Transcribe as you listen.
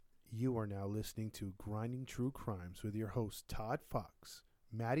You are now listening to Grinding True Crimes with your hosts Todd Fox,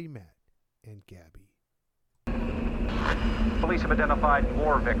 Maddie Matt, and Gabby. Police have identified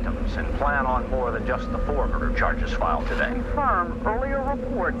more victims and plan on more than just the 4 murder charges filed today. Confirm earlier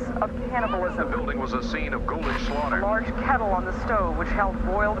reports of cannibalism. The building was a scene of ghoulish slaughter. A large kettle on the stove which held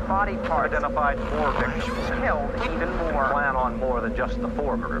boiled body parts. Identified more victims and killed even more. Plan on more than just the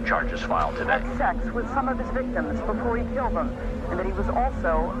 4 murder charges filed today. Had sex with some of his victims before he killed them, and that he was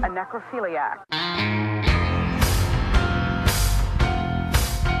also a necrophiliac.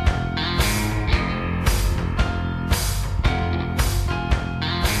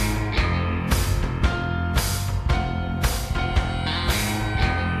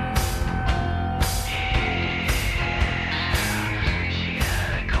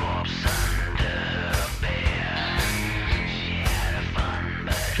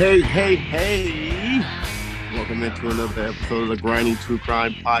 Hey. Welcome into another episode of the Grinding True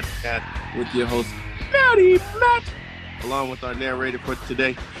Crime Podcast with your host, Maddie Matt, along with our narrator for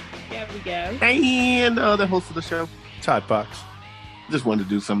today. There we go. And the host of the show, Todd Fox. Just wanted to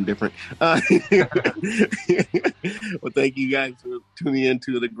do something different. Well, thank you guys for tuning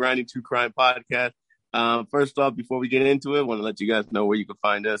into the Grinding True Crime Podcast. First off, before we get into it, I want to let you guys know where you can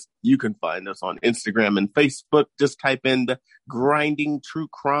find us. You can find us on Instagram and Facebook. Just type in the Grinding True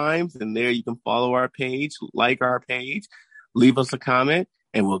Crimes, and there you can follow our page, like our page, leave us a comment,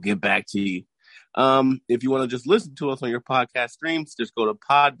 and we'll get back to you. If you want to just listen to us on your podcast streams, just go to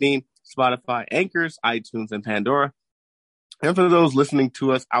Podbean, Spotify, Anchors, iTunes, and Pandora. And for those listening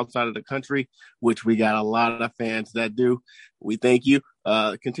to us outside of the country, which we got a lot of fans that do, we thank you.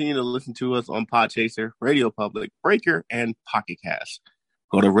 Continue to listen to us on Podchaser, Radio Public, Breaker, and Pocket Cast.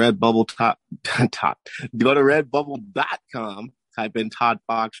 Go to Redbubble Go to redbubble.com, type in Todd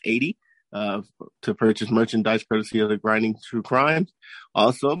Fox 80 to purchase merchandise courtesy of the Grinding True Crimes.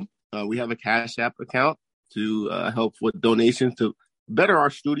 Also, we have a Cash App account to help with donations to better our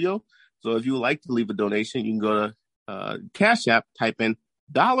studio. So if you would like to leave a donation, you can go to Cash App, type in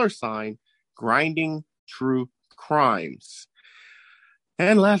 $ Grinding True Crimes.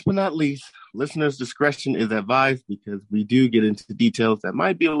 And last but not least, listeners' discretion is advised because we do get into details that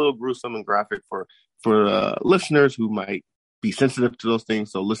might be a little gruesome and graphic for listeners who might be sensitive to those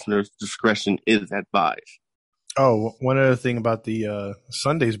things. So listeners' discretion is advised. Oh, one other thing about the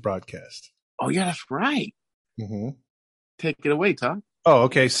Sunday's broadcast. Oh, yeah, that's right. Mm-hmm. Take it away, Todd. Oh,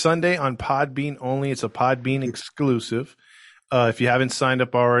 okay. Sunday on Podbean only. It's a Podbean exclusive. If you haven't signed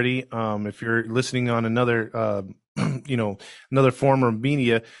up already, if you're listening on another, another form of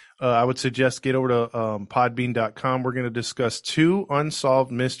media, I would suggest get over to podbean.com. We're going to discuss 2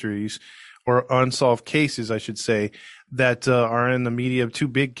 unsolved mysteries or unsolved cases, I should say, that are in the media, 2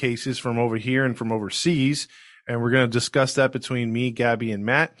 big cases from over here and from overseas. And we're going to discuss that between me, Gabby, and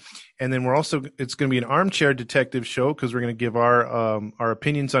Matt. And then it's going to be an armchair detective show because we're going to give our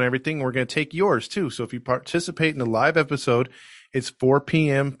opinions on everything. We're going to take yours too. So if you participate in the live episode, it's 4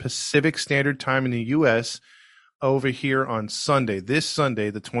 p.m. Pacific Standard Time in the U.S. over here on Sunday. This Sunday,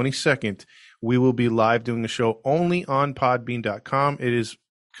 the 22nd, we will be live doing the show only on podbean.com. It is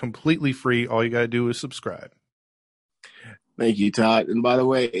completely free. All you got to do is subscribe. Thank you, Todd. And by the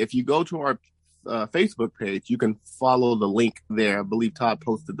way, if you go to our Facebook page, you can follow the link there. I believe Todd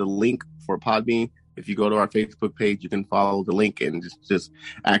posted the link for Podbean. If you go to our Facebook page, you can follow the link and just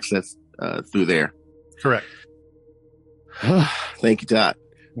access through there. Correct. Thank you, Todd.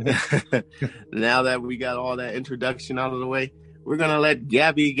 Now that we got all that introduction out of the way, we're going to let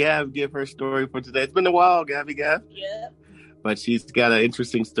Gabby Gab give her story for today. It's been a while, Gabby Gab. Yeah. But she's got an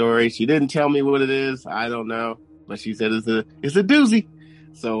interesting story. She didn't tell me what it is. I don't know. But she said it's a doozy.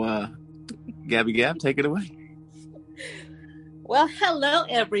 So, Gabby Gab, take it away. Well, hello,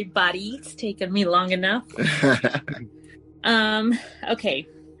 everybody. It's taken me long enough. Okay.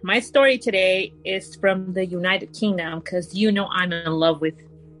 My story today is from the United Kingdom because I'm in love with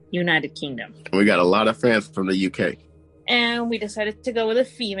United Kingdom. We got a lot of fans from the UK. And we decided to go with a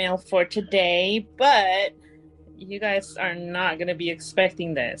female for today, but you guys are not going to be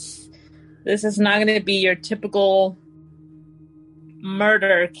expecting this. This is not going to be your typical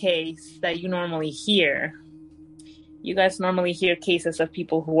murder case that you normally hear. You guys normally hear cases of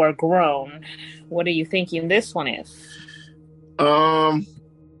people who are grown. What are you thinking this one is? Well,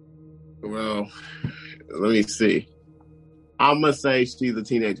 let me see. I'm going to say she's a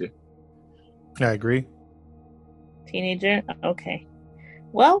teenager. I agree. Teenager? Okay.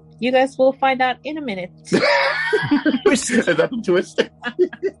 Well, you guys will find out in a minute. Is that the twist?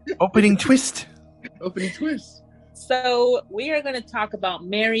 Opening twist. Opening twist. So we are going to talk about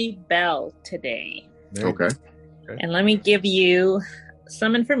Mary Bell today. Okay. And let me give you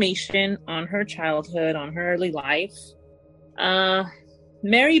some information on her childhood, on her early life.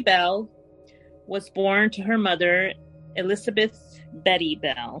 Mary Bell was born to her mother, Elizabeth Betty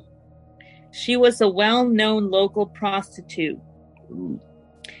Bell. She was a well-known local prostitute.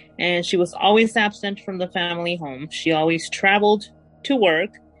 And she was always absent from the family home. She always traveled to work,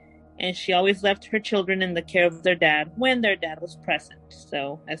 and she always left her children in the care of their dad when their dad was present.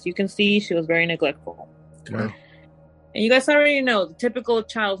 So, as you can see, she was very neglectful. Wow. And you guys already know the typical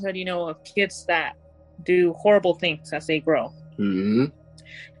childhood, of kids that do horrible things as they grow. Mm-hmm.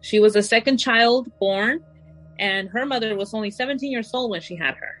 She was the second child born, and her mother was only 17 years old when she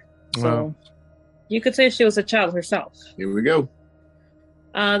had her. So Wow. you could say she was a child herself. Here we go.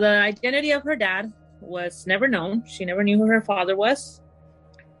 The identity of her dad was never known. She never knew who her father was.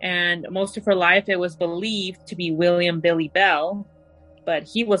 And most of her life, it was believed to be William Billy Bell, but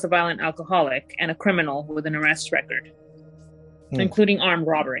he was a violent alcoholic and a criminal with an arrest record, including armed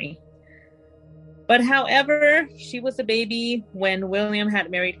robbery. But however, she was a baby when William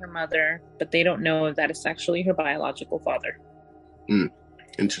had married her mother, but they don't know if that is actually her biological father.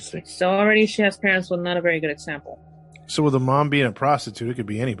 Interesting. So already she has parents with not a very good example. So with a mom being a prostitute, it could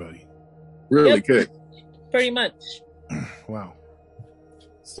be anybody. Really Yep. good. Pretty much. Wow.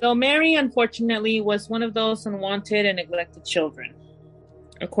 So Mary, unfortunately, was one of those unwanted and neglected children.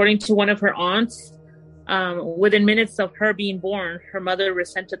 According to one of her aunts, within minutes of her being born, her mother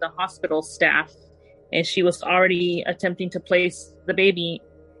resented the hospital staff, and she was already attempting to place the baby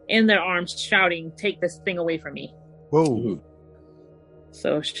in their arms, shouting, "Take this thing away from me." Whoa.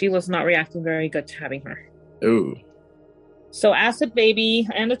 So she was not reacting very good to having her. Ooh. So as a baby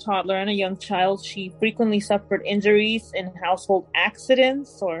and a toddler and a young child, she frequently suffered injuries in household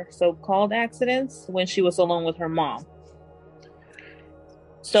accidents or so-called accidents when she was alone with her mom.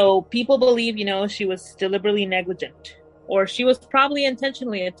 So people believe, she was deliberately negligent, or she was probably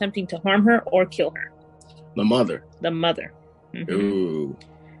intentionally attempting to harm her or kill her. The mother. The mother. Mhm. Ooh.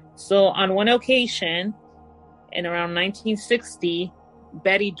 So on one occasion, in around 1960,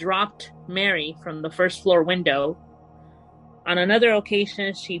 Betty dropped Mary from the first floor window. On another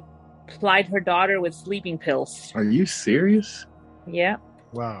occasion, she plied her daughter with sleeping pills. Are you serious? Yeah.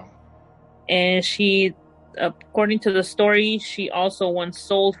 Wow. And she, according to the story, she also once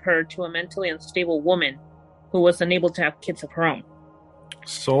sold her to a mentally unstable woman who was unable to have kids of her own.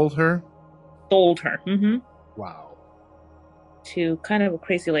 Sold her? Sold her. Mm-hmm. Wow. To kind of a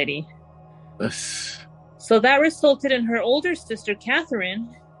crazy lady. That's... So that resulted in her older sister,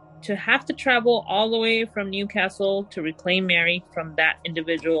 Catherine, to have to travel all the way from Newcastle to reclaim Mary from that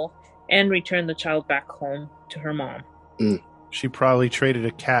individual and return the child back home to her mom. She probably traded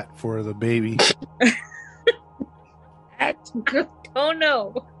a cat for the baby. I don't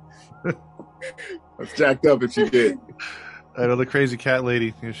know. That's jacked up if she did. I know, the crazy cat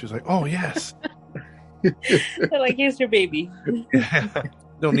lady. She's like, oh, yes. They're like, here's your baby.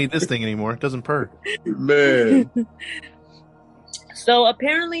 Don't need this thing anymore. It doesn't purr. Man. So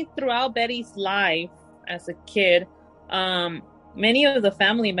apparently throughout Betty's life as a kid, many of the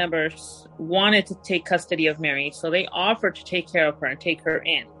family members wanted to take custody of Mary. So they offered to take care of her and take her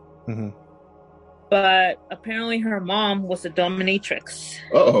in. Mm-hmm. But apparently her mom was a dominatrix.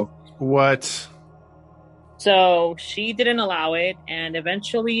 Uh-oh. What? So she didn't allow it. And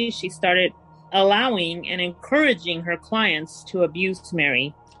eventually she started allowing and encouraging her clients to abuse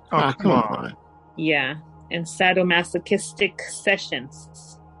Mary. Oh, come on. Yeah. In sadomasochistic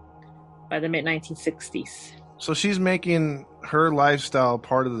sessions by the mid-1960s. So she's making her lifestyle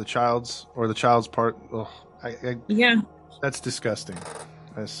part of the child's part. Oh, Yeah. That's disgusting.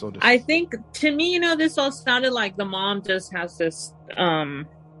 That's so disgusting. I think, to me, this all sounded like the mom just has this,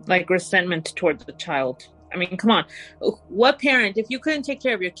 resentment towards the child. I mean, come on. What parent, if you couldn't take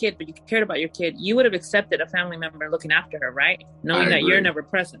care of your kid, but you cared about your kid, you would have accepted a family member looking after her, right? Knowing that you're never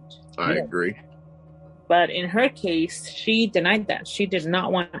present. I agree. But in her case, she denied that. She did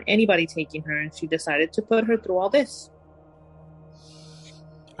not want anybody taking her, and she decided to put her through all this.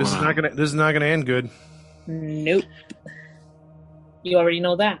 This is not gonna end good. Nope. You already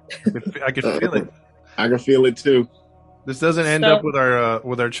know that. I could feel it. I can feel it too. This doesn't end up with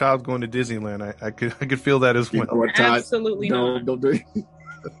our child going to Disneyland. I could feel that as well. You know what, Todd? Absolutely not. Don't do it.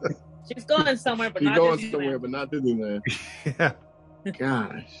 She's going somewhere, but She's not going Disneyland. somewhere, but not Disneyland. Yeah.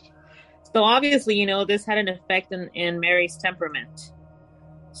 Gosh. So obviously, this had an effect in Mary's temperament.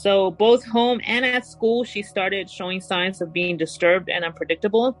 So both home and at school, she started showing signs of being disturbed and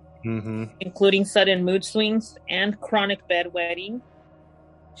unpredictable, including sudden mood swings and chronic bedwetting.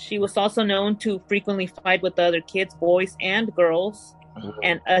 She was also known to frequently fight with the other kids, boys and girls,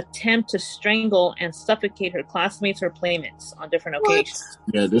 and attempt to strangle and suffocate her classmates or playmates on different occasions.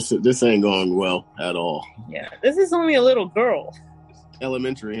 Yeah, this ain't going well at all. Yeah, this is only a little girl.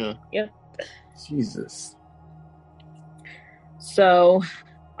 Elementary, huh? Yep. Jesus. So,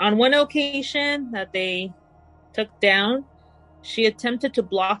 on one occasion that they took down, she attempted to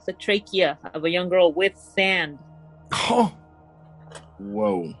block the trachea of a young girl with sand. Oh,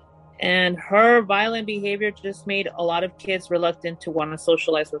 Whoa. And her violent behavior just made a lot of kids reluctant to want to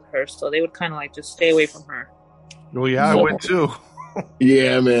socialize with her. So they would kind of like just stay away from her. well, yeah, I would too.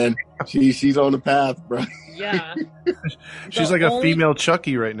 Yeah, man. She's on the path, bro. Yeah. She's The like a only- female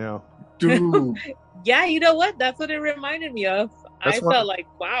Chucky right now. Dude. Yeah, you know what? That's what it reminded me of. That's I what- felt like,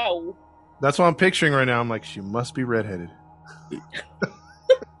 wow. That's what I'm picturing right now. I'm like, she must be redheaded.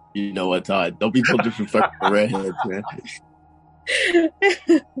 You know what, Todd? Don't be so disrespectful to redheads, man.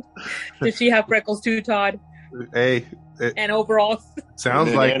 Did she have freckles too, Todd? Hey, it And overalls?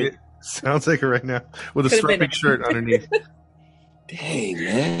 sounds like it. Sounds like it right now with a Could've been strappy shirt underneath. Dang,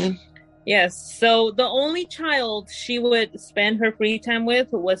 man. Yes. So the only child she would spend her free time with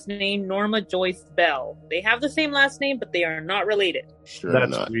was named Norma Joyce Bell. They have the same last name, but they are not related. Sure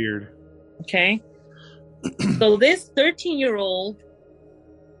That's not. weird. Okay. So this 13-year-old,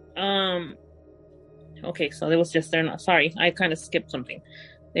 okay, so it was just, they're not, sorry, I kind of skipped something.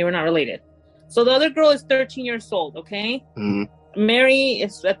 They were not related. So the other girl is 13 years old, okay? Mhm. Mary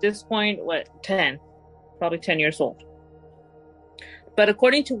is at this point, 10? Probably 10 years old. But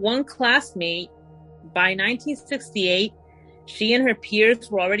according to one classmate, by 1968, she and her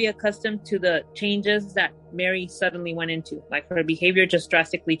peers were already accustomed to the changes that Mary suddenly went into. Like her behavior just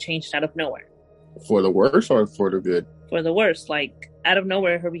drastically changed out of nowhere. For the worse or for the good? For the worse, like out of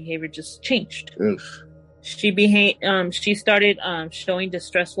nowhere, her behavior just changed. Oof. She started showing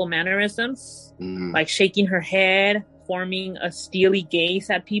distressful mannerisms, Mhm. like shaking her head, forming a steely gaze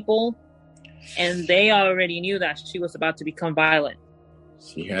at people, and they already knew that she was about to become violent.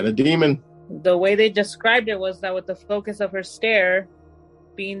 She had a demon. The way they described it was that with the focus of her stare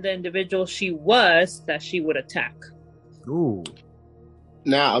being the individual she was, that she would attack. Ooh.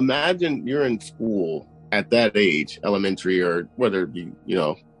 Now, imagine you're in school at that age, elementary or whether it be,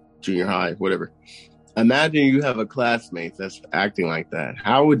 junior high, whatever. Imagine you have a classmate that's acting like that.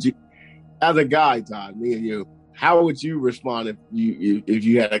 How would you, as a guy, Todd, me and you, how would you respond if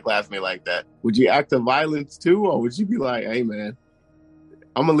you had a classmate like that? Would you act to violence too, or would you be like, "Hey, man,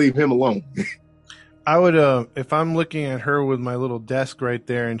 I'm gonna leave him alone"? I would, if I'm looking at her with my little desk right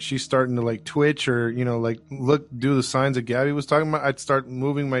there and she's starting to like twitch or, do the signs that Gabby was talking about, I'd start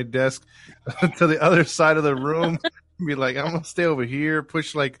moving my desk to the other side of the room and be like, I'm going to stay over here,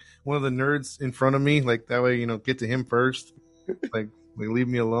 push like one of the nerds in front of me. Like that way, get to him first. Like leave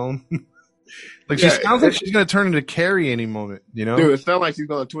me alone. She sounds like she's going to turn into Carrie any moment, Dude, it sounds like she's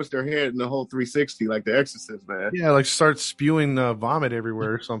gonna twist her head in the whole 360 like the Exorcist, man. Yeah, like start spewing vomit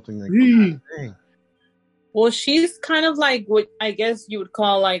everywhere or something. Like, dang. Well, she's kind of like what I guess you would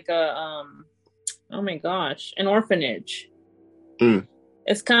call like a, oh my gosh, an orphanage. Mm.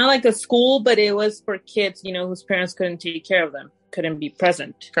 It's kind of like a school, but it was for kids, whose parents couldn't take care of them, couldn't be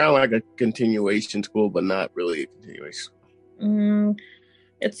present. Kind of like a continuation school, but not really a continuation.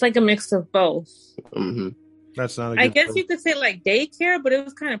 It's like a mix of both. Mm-hmm. That's not a good I guess place. you could say like daycare, but it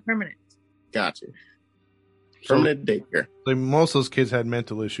was kind of permanent. Gotcha. Permanent daycare. Like most of those kids had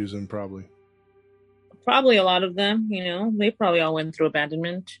mental issues and probably. Probably a lot of them, they probably all went through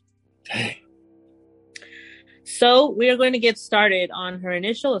abandonment. Dang. So we are going to get started on her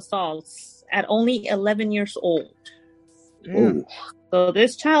initial assaults at only 11 years old. Ooh. So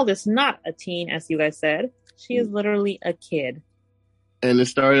this child is not a teen, as you guys said. She is literally a kid. And it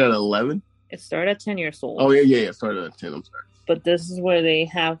started at 11? It started at 10 years old. Oh, yeah. It started at 10. I'm sorry. But this is where they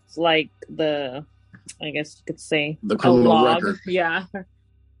have like the, I guess you could say, The a criminal log. record. Yeah.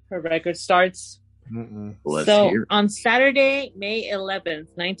 Her record starts. Let's So hear it. on Saturday, May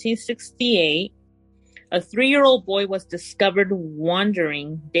 11th, 1968, a 3-year-old boy was discovered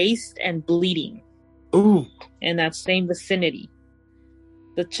wandering, dazed and bleeding Ooh. in that same vicinity.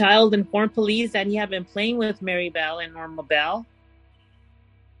 The child informed police that he had been playing with Mary Bell and Norma Bell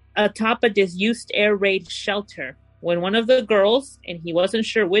atop a disused air raid shelter when one of the girls, and he wasn't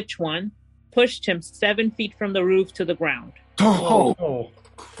sure which one, pushed him 7 feet from the roof to the ground. Oh,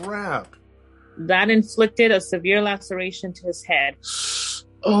 crap. That inflicted a severe laceration to his head.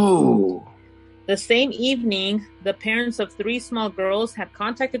 Oh. The same evening, the parents of 3 small girls had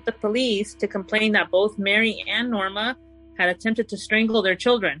contacted the police to complain that both Mary and Norma had attempted to strangle their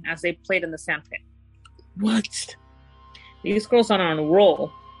children as they played in the sandpit. What? These girls are on a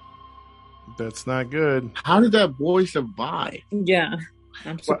roll. That's not good. How did that boy survive? Yeah.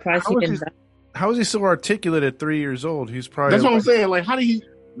 I'm surprised he didn't die. How is he so articulate at 3 years old? He's probably. That's what I'm saying. Like, how did he?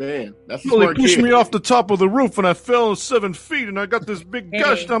 Man, that's a Well, smart he pushed kid. me off the top of the roof and I fell 7 feet and I got this big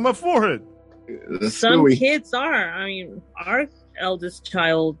gush down my forehead. Some kids are. I mean, our eldest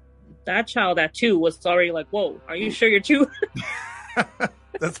child, that child at 2 was already like, whoa, are you sure you're 2?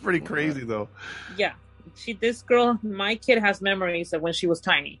 That's pretty crazy, though. Yeah. This girl, my kid has memories of when she was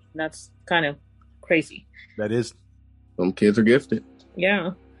tiny. That's kind of crazy. That is. Some kids are gifted.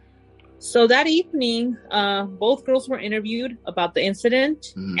 Yeah. So that evening, both girls were interviewed about the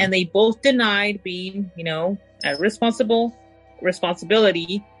incident, and they both denied being, at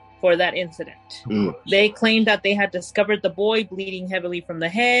responsibility for that incident. They claimed that they had discovered the boy bleeding heavily from the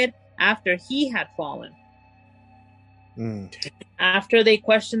head after he had fallen. After they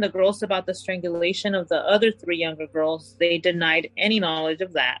questioned the girls about the strangulation of the other 3 younger girls, they denied any knowledge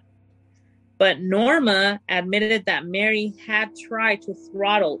of that. But Norma admitted that Mary had tried to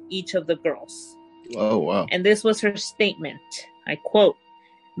throttle each of the girls. Oh, wow. And this was her statement. I quote,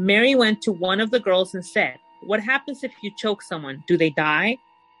 Mary went to one of the girls and said, "What happens if you choke someone? Do they die?"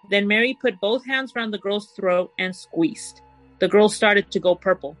 Then Mary put both hands around the girl's throat and squeezed. The girl started to go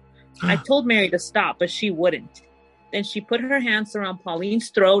purple. I told Mary to stop, but she wouldn't. Then she put her hands around Pauline's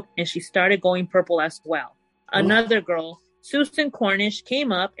throat and she started going purple as well. Another girl, Susan Cornish,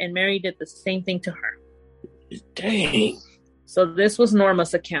 came up and Mary did the same thing to her. Dang. So this was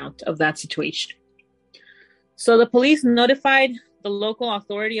Norma's account of that situation. So the police notified the local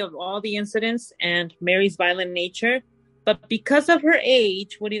authority of all the incidents and Mary's violent nature. But because of her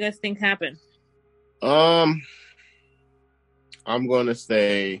age, what do you guys think happened? I'm going to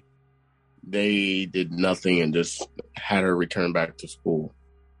say they did nothing and just had her return back to school.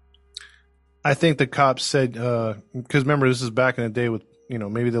 I think the cops said, because remember, this is back in the day with,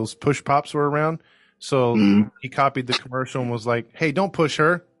 maybe those push pops were around. So he copied the commercial and was like, hey, don't push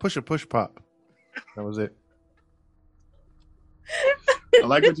her. Push a push pop. That was it. I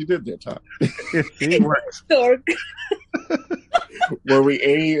like what you did there, Tom. It works. Were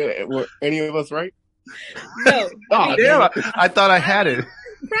any of us right? No. Oh, damn. I thought I had it.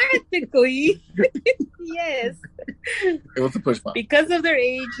 Practically. Yes. It was a push pop. Because of their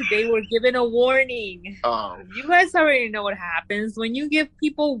age, they were given a warning. You guys already know what happens when you give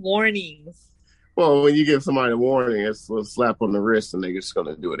people warnings. Well, when you give somebody a warning, it's a slap on the wrist and they're just going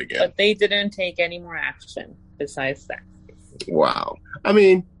to do it again. But they didn't take any more action besides that. Wow. I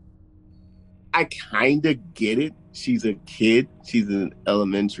mean, I kind of get it. She's a kid. She's in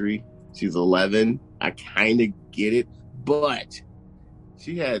elementary. She's 11. I kind of get it. But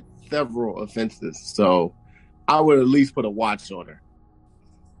she had several offenses. So I would at least put a watch on her.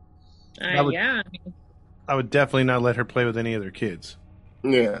 Yeah. I would definitely not let her play with any other kids.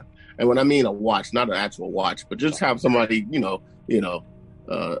 Yeah. And when I mean a watch, not an actual watch, but just have somebody,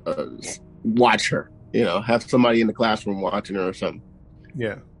 watch her. Have somebody in the classroom watching her or something.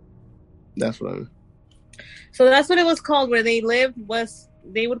 Yeah. That's what I mean. So that's what it was called where they lived.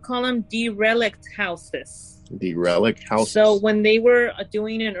 They would call them derelict houses. Derelict houses. So when they were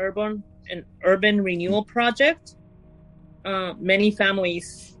doing an urban renewal project, many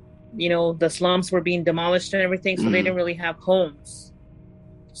families, the slums were being demolished and everything, so they didn't really have homes.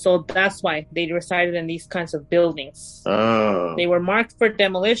 So that's why they resided in these kinds of buildings. Oh. They were marked for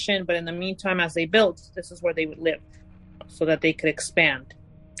demolition, but in the meantime, as they built, this is where they would live so that they could expand.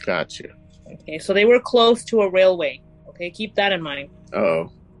 Gotcha. Okay, so they were close to a railway. Okay, keep that in mind.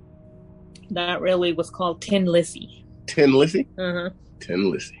 Oh. That railway was called Tin Lizzie. Tin Lizzie? Uh-huh. Tin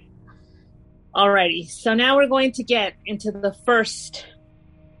Lizzie. Alrighty, so now we're going to get into the first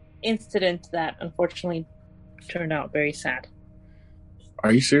incident that unfortunately turned out very sad.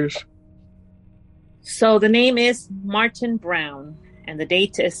 Are you serious? So the name is Martin Brown, and the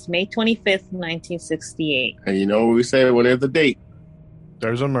date is May 25th, 1968. And you know what we say when there's a date?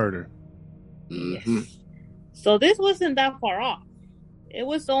 There's a murder. Mm-hmm. So this wasn't that far off. It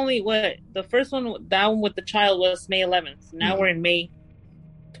was only the first one, that one with the child was May 11th. Now we're in May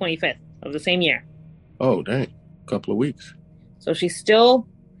 25th of the same year. Oh, dang. A couple of weeks. So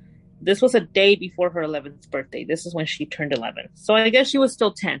this was a day before her 11th birthday. This is when she turned 11. So I guess she was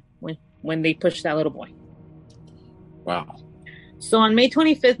still 10 when they pushed that little boy. Wow. So on May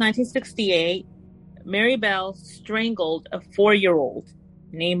 25th, 1968, Mary Bell strangled a 4-year-old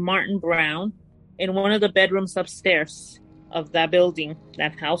named Martin Brown in one of the bedrooms upstairs of that building,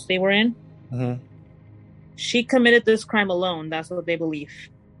 that house they were in. Mm-hmm. She committed this crime alone. That's what they believe.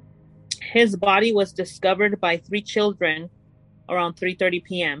 His body was discovered by 3 children around 3:30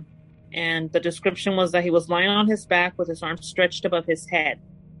 p.m. And the description was that he was lying on his back with his arms stretched above his head.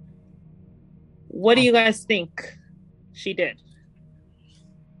 What do you guys think she did?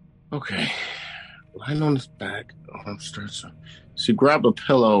 Okay. Lying on his back, arm stretcher. She grabbed a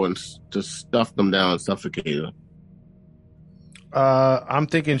pillow and just stuffed him down and suffocated him. I'm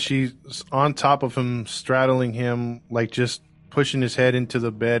thinking she's on top of him, straddling him, like just pushing his head into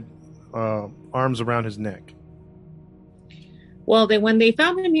the bed, arms around his neck. Well, when they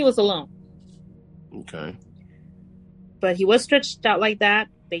found him, he was alone. Okay. But he was stretched out like that.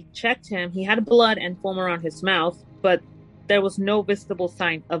 They checked him. He had blood and foam around his mouth, but there was no visible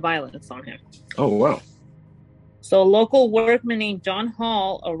sign of violence on him. Oh, wow. So a local workman named John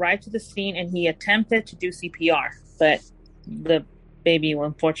Hall arrived to the scene and he attempted to do CPR, but the baby,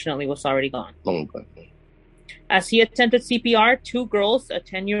 unfortunately, was already gone. Oh, okay. As he attempted CPR, 2 girls, a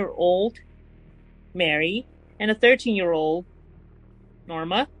 10-year-old Mary and a 13-year-old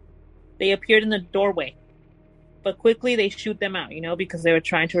Norma, they appeared in the doorway. But quickly they shoot them out, because they were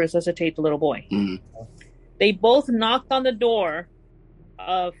trying to resuscitate the little boy. Mm-hmm. They both knocked on the door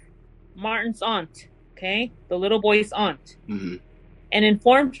of Martin's aunt, okay? The little boy's aunt. Mm-hmm. And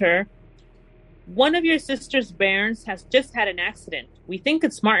informed her, one of your sister's bairns has just had an accident. We think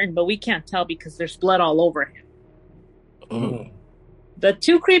it's Martin, but we can't tell because there's blood all over him. Oh. The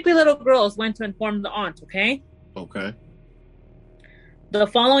 2 creepy little girls went to inform the aunt, okay? Okay. The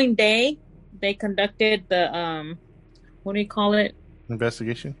following day, they conducted the, what do you call it?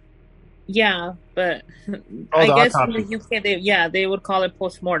 Investigation? Yeah, but I guess in the UK, they would call it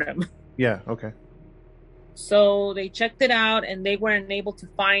postmortem. Yeah, okay. So they checked it out and they weren't able to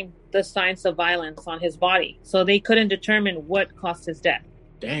find the signs of violence on his body. So they couldn't determine what caused his death.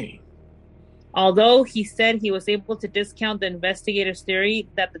 Dang. Although he said he was able to discount the investigator's theory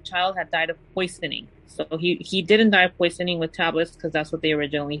that the child had died of poisoning. So he didn't die of poisoning with tablets because that's what they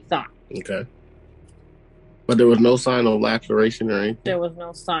originally thought. Okay. But there was no sign of laceration or anything? There was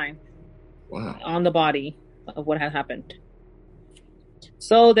no sign on the body of what had happened.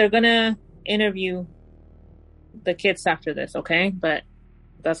 So they're going to interview the kids after this, okay? But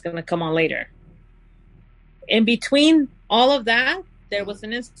that's going to come on later. In between all of that, there was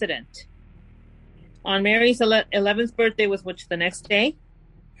an incident. On Mary's 11th birthday, which was the next day,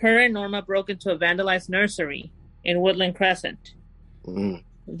 her and Norma broke into a vandalized nursery in Woodland Crescent. Mm.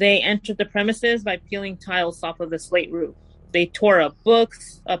 They entered the premises by peeling tiles off of the slate roof. They tore up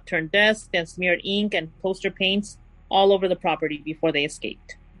books, upturned desks, and smeared ink and poster paints all over the property before they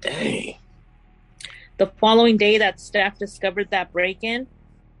escaped. Dang. The following day that staff discovered that break-in,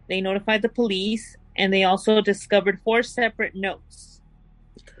 they notified the police, and they also discovered 4 separate notes.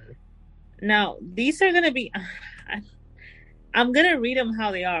 Okay. Now, these are going to be... I'm going to read them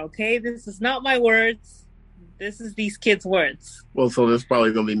how they are, okay? This is not my words. This is these kids' words. Well, so this is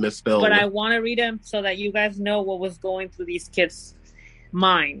probably going to be misspelled. But I want to read them so that you guys know what was going through these kids'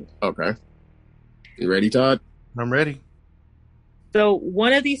 mind. Okay. You ready, Todd? I'm ready. So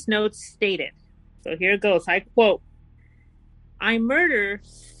one of these notes stated, so here it goes, I quote, "I murder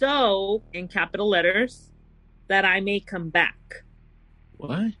so, in capital letters, that I may come back."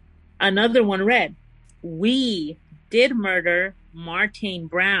 What? Another one read, "We did murder Martine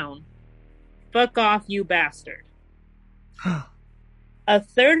Brown. Fuck off, you bastard." A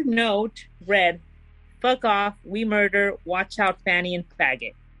third note read, "Fuck off, we murder, watch out, Fanny and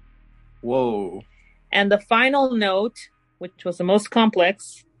faggot." Whoa. And the final note, which was the most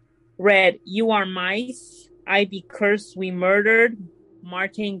complex, read, "You are mice. I be cursed. We murdered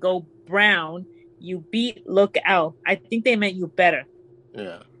Martin Go Brown. You beat. Look out." I think they meant you better.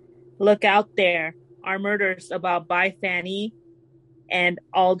 Yeah. "Look out there. Our murders about by Fanny and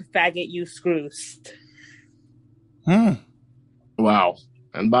old faggot you screws." Wow.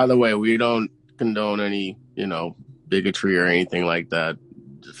 And by the way, we don't condone any, bigotry or anything like that.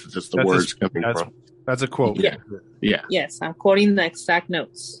 Just the words coming from. That's a quote. Yeah. Yeah. Yes, I'm quoting the exact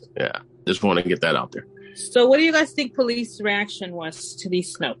notes. Yeah. Just want to get that out there. So what do you guys think police reaction was to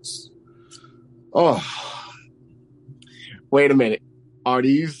these notes? Oh. Wait a minute. Are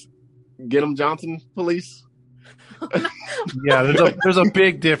these Get 'em Johnson police? Yeah, there's a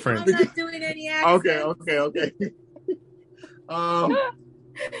big difference. I'm not doing any accents. Okay.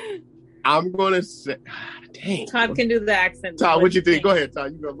 I'm gonna say, dang. Todd can do the accent. Todd, what you think? Go ahead,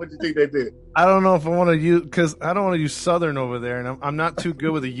 Todd. What you think they did? I don't know if I want to use, because I don't want to use Southern over there, and I'm not too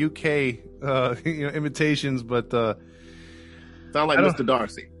good with the UK imitations, but sound like Mr.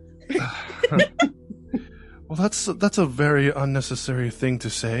 Darcy. Well, that's a very unnecessary thing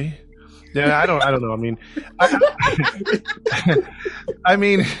to say. Yeah, I don't know. I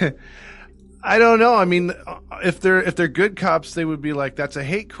mean, I don't know. I mean, if they're good cops, they would be like, that's a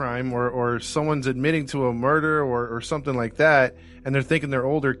hate crime, or someone's admitting to a murder or something like that, and they're thinking they're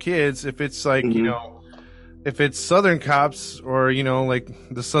older kids. If it's like, you know, if it's Southern cops or, you know, like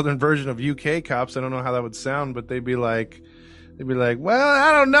the Southern version of UK cops, I don't know how that would sound, but they'd be like, well,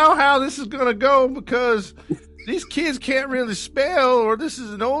 I don't know how this is gonna go because these kids can't really spell, or this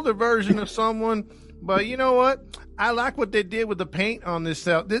is an older version of someone. But you know what? I like what they did with the paint on this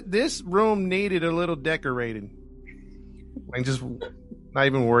cell. This room needed a little decorating. Like, just not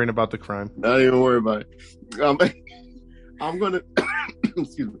even worrying about the crime. Not even worry about it. I'm gonna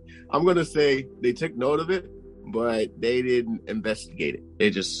excuse me. I'm gonna say they took note of it, but they didn't investigate it. They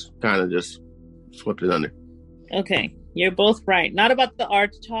just kind of just swept it under. Okay, you're both right. Not about the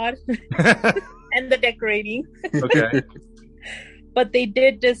art, Todd, and the decorating. Okay. But they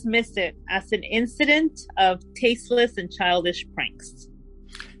did dismiss it as an incident of tasteless and childish pranks.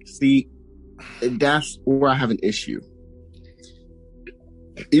 See, that's where I have an issue.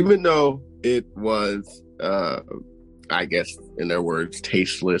 Even though it was, I guess, in their words,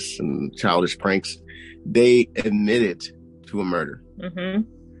 tasteless and childish pranks, they admitted to a murder. Mm-hmm.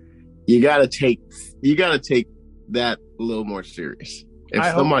 You gotta take that a little more serious. If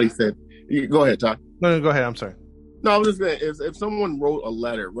somebody said, "Go ahead, Todd." No, go ahead. I'm sorry. No, I was just saying, if someone wrote a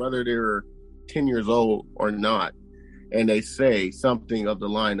letter, whether they're 10 years old or not, and they say something of the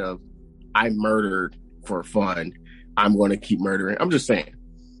line of, I murdered for fun, I'm going to keep murdering. I'm just saying,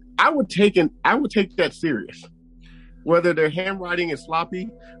 I would take that serious. Whether their handwriting is sloppy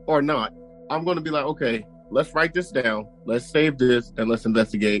or not, I'm going to be like, okay, let's write this down, let's save this, and let's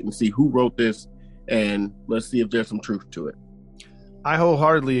investigate and see who wrote this, and let's see if there's some truth to it. I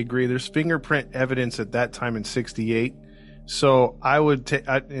wholeheartedly agree. There's fingerprint evidence at that time in '68, so I would take.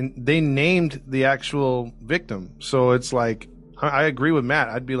 And they named the actual victim, so it's like I agree with Matt.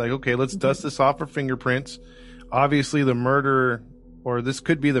 I'd be like, okay, let's dust this off for fingerprints. Obviously, the murderer, or this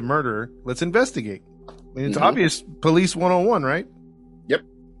could be the murderer. Let's investigate. I mean, it's obvious. Police 101, right? Yep.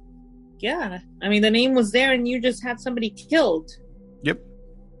 Yeah, I mean, the name was there, and you just had somebody killed. Yep.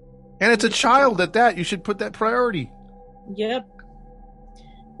 And it's a child at that. You should put that priority. Yep.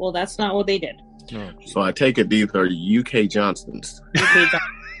 Well, that's not what they did. No. So I take it these are UK Johnsons.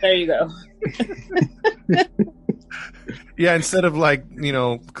 There you go. Yeah, instead of like, you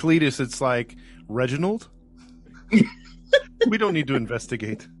know, Cletus, it's like Reginald. We don't need to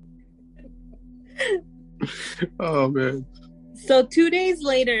investigate. Oh, man. So 2 days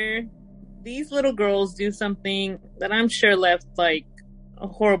later, these little girls do something that I'm sure left like a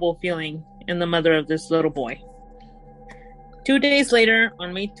horrible feeling in the mother of this little boy. 2 days later,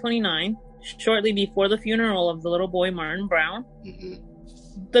 on May 29, shortly before the funeral of the little boy Martin Brown,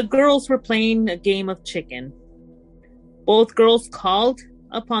 the girls were playing a game of chicken. Both girls called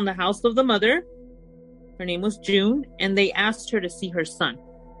upon the house of the mother. Her name was June, and they asked her to see her son.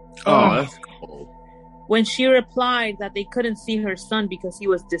 Oh, that's cool. When she replied that they couldn't see her son because he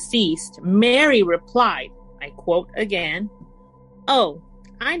was deceased, Mary replied, I quote again, "Oh,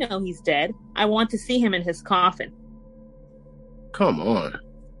 I know he's dead. I want to see him in his coffin." Come on.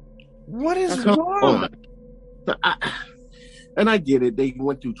 What is Come wrong? on. And I get it. They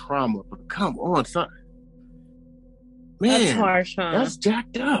went through trauma, but come on, son. Man, That's harsh, huh? that's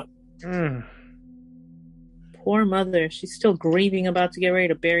jacked up. Poor mother. She's still grieving, about to get ready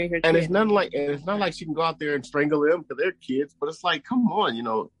to bury her And kid. it's not like she can go out there and strangle them because they're kids, but it's like, come on, you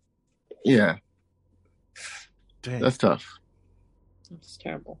know. Yeah, Dang. that's tough. That's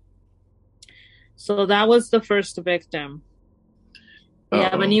terrible. So that was the first victim. We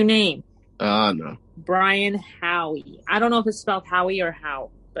have a new name. No. Brian Howie. I don't know if it's spelled Howie or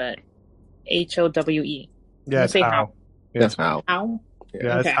How, but Howe. Yeah, it's say how. how. That's how. How? Yeah, Okay.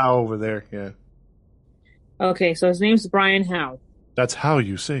 that's how over there. Yeah. Okay, so his name's Brian Howe. That's how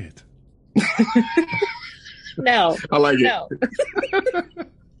you say it. No. I like it. No.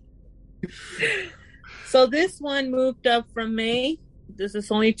 So this one moved up from May. This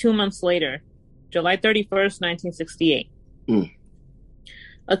is only 2 months later. July 31st, 1968.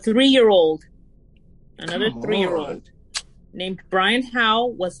 A 3-year-old, another Come 3-year-old, named Brian Howe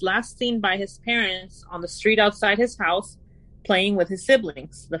was last seen by his parents on the street outside his house playing with his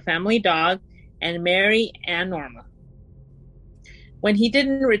siblings, the family dog, and Mary and Norma. When he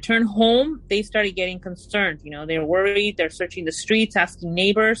didn't return home, they started getting concerned. You know, they were worried. They're searching the streets, asking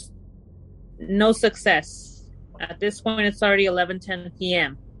neighbors. No success. At this point, it's already 11:10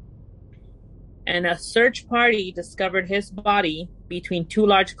 p.m. And a search party discovered his body between 2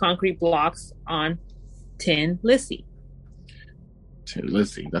 large concrete blocks on Tin Lizzie. Tin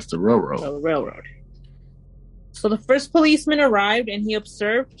Lizzie, that's the railroad. The railroad. So the first policeman arrived and he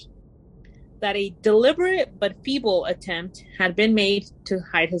observed that a deliberate but feeble attempt had been made to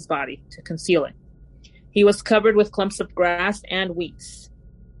hide his body, to conceal it. He was covered with clumps of grass and weeds.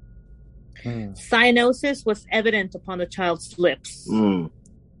 Cyanosis was evident upon the child's lips. Do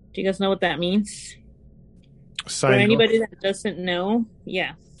you guys know what that means? For anybody that doesn't know,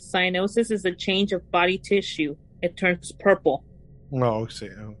 cyanosis is a change of body tissue. It turns purple. Oh, okay.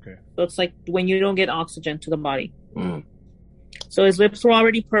 So it's like when you don't get oxygen to the body. So his lips were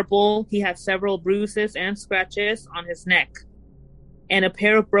already purple. He had several bruises and scratches on his neck. And a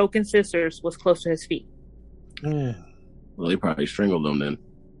pair of broken scissors was close to his feet. Well, they probably strangled him then.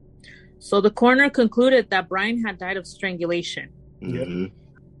 So the coroner concluded that Brian had died of strangulation. And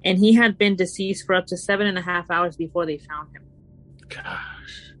he had been deceased for up to 7.5 hours before they found him.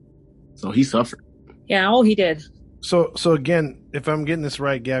 Gosh. So he suffered. Yeah, he did. So again, if I'm getting this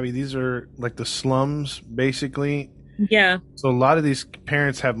right, Gabby, these are like the slums, basically. Yeah. So a lot of these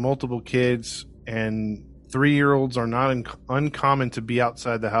parents have multiple kids, and 3-year-olds are not uncommon to be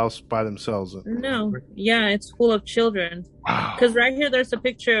outside the house by themselves. No. Yeah, it's full of children. Wow. Because right here, there's a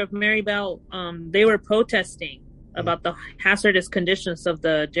picture of Mary Bell. They were protesting about the hazardous conditions of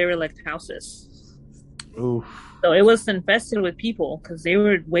the derelict houses. Oof. So it was infested with people because they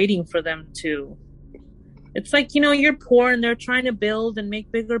were waiting for them to... It's like, you're poor and they're trying to build and make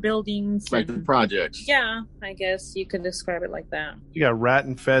bigger buildings. Like the projects. Yeah, I guess you could describe it like that. You got rat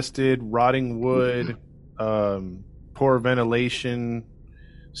infested, rotting wood, poor ventilation,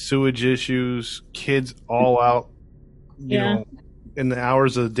 sewage issues, kids all out, you know, in the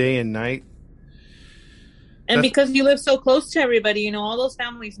hours of the day and night. And because you live so close to everybody, all those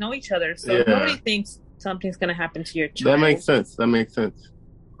families know each other. So nobody thinks something's going to happen to your child. That makes sense.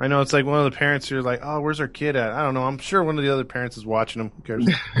 I know, it's like one of the parents who's like, "Oh, where's our kid at?" I don't know. I'm sure one of the other parents is watching him. Who cares?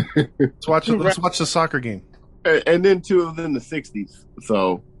 Let's watch the soccer game. And then two of them in the 60s.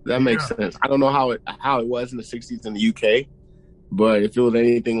 So that makes sense. I don't know how it was in the 60s in the UK, but if it was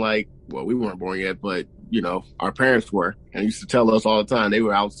anything like, well, we weren't born yet, but our parents were, and used to tell us all the time they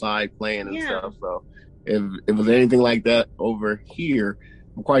were outside playing and stuff. So if it was anything like that over here,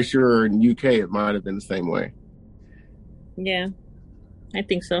 I'm quite sure in the UK it might have been the same way. Yeah. I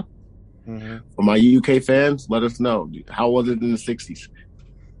think so. For my UK fans, let us know. How was it in the 60s?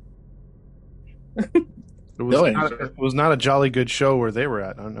 It was not a jolly good show where they were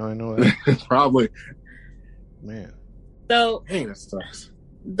at. I know that. Probably. Man. So, dang, that sucks.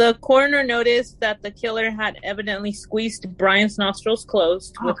 The coroner noticed that the killer had evidently squeezed Brian's nostrils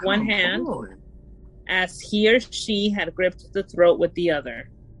closed with one hand, as he or she had gripped the throat with the other.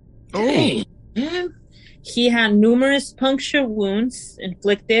 Oh, He had numerous puncture wounds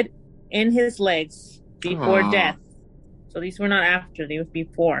inflicted in his legs before death. So these were not after, they were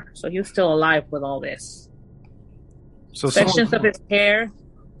before. So he was still alive with all this. So sections of his hair.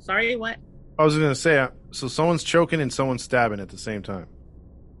 Sorry, what? I was going to say, so someone's choking and someone's stabbing at the same time.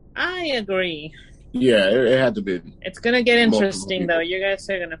 I agree. Yeah, it had to be. It's going to get interesting, though. You guys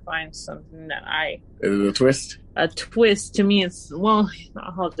are going to find something that Is it a twist? A twist to me is, well,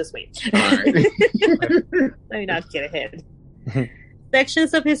 I'll just wait. All right. Let me not get ahead.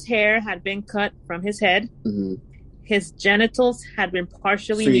 Sections of his hair had been cut from his head. His genitals had been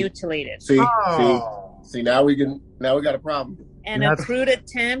partially mutilated. See, now we got a problem. And a crude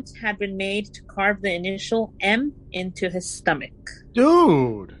attempt had been made to carve the initial M into his stomach.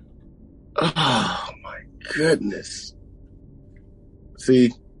 Dude. Oh, my goodness.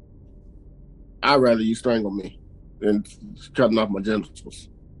 See, I'd rather you strangle me than cutting off my genitals.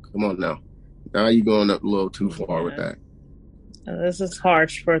 Come on now. Now you're going up a little too far with that. This is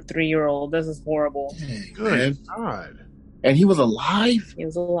harsh for a 3-year-old. This is horrible. Good God. And he was alive? He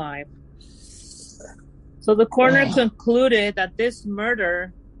was alive. So the coroner concluded that this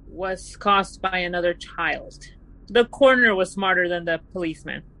murder was caused by another child. The coroner was smarter than the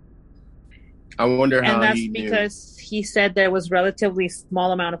policeman. I wonder how. And that's because he said there was relatively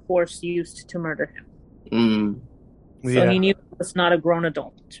small amount of force used to murder him. So he knew it was not a grown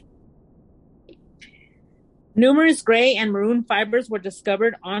adult. Numerous gray and maroon fibers were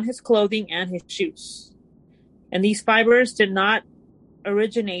discovered on his clothing and his shoes. And these fibers did not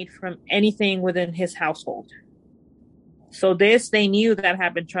originate from anything within his household. So they knew that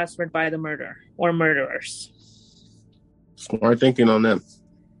had been transferred by the murderer or murderers. Smart thinking on them.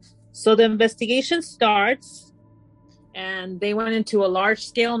 So the investigation starts, and they went into a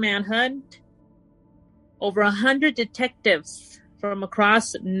large-scale manhunt. Over 100 detectives from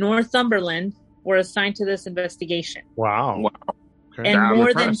across Northumberland were assigned to this investigation. Wow. Okay. And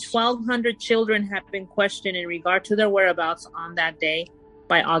more than 1,200 children have been questioned in regard to their whereabouts on that day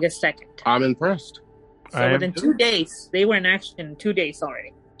by August 2nd. I'm impressed. So within 2 days, they were in action in 2 days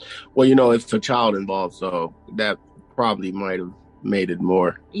already. Well, it's a child involved, so that probably might have made it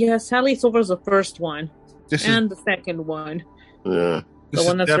more. Yeah, sadly, so was the first one This and the second one. Yeah. The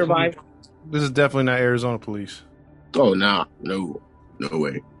one that survived. This is definitely not Arizona police. Oh, no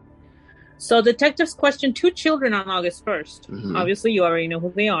way. So detectives questioned 2 children on August 1st. Mhm. Obviously, you already know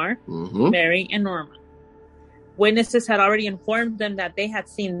who they are, Mm-hmm. Mary and Norma. Witnesses had already informed them that they had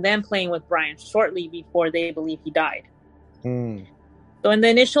seen them playing with Brian shortly before they believe he died. Hmm. So in the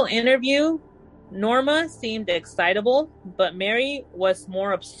initial interview, Norma seemed excitable, but Mary was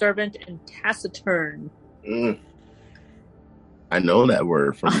more observant and taciturn. I know that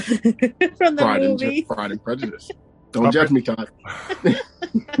word from From the movie. Pride and Prejudice. Don't judge me, Todd. Yeah,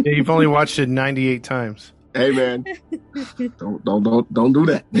 you've only watched it 98 times. Hey, man. Don't do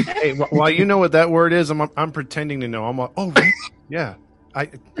that. Hey, while you know what that word is, I'm pretending to know. I'm like, oh, really? Yeah.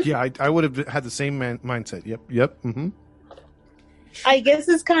 I would have had the same mindset. Yep. Mm-hmm. I guess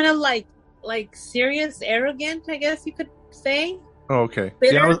it's kind of like serious, arrogant, I guess you could say. Oh, okay.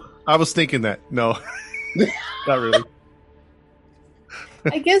 Bitter? Yeah, I was thinking that. No, not really.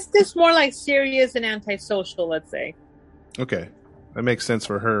 I guess it's more like serious and antisocial, let's say. Okay. That makes sense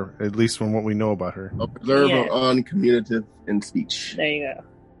for her, at least from what we know about her. Observant, uncommunicative in speech. There you go.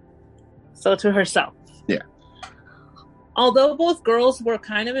 So to herself. Yeah. Although both girls were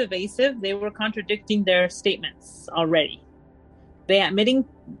kind of evasive, they were contradicting their statements already. They admitted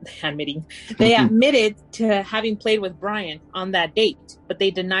to having played with Brian on that date, but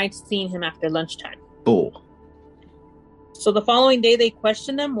they denied seeing him after lunchtime. Bull. So the following day, they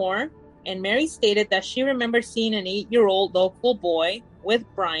questioned them more, and Mary stated that she remembered seeing an 8-year-old local boy with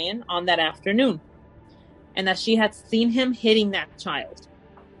Brian on that afternoon, and that she had seen him hitting that child.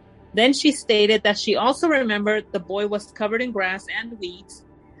 Then she stated that she also remembered the boy was covered in grass and weeds,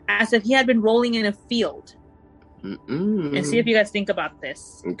 as if he had been rolling in a field. And see if you guys think about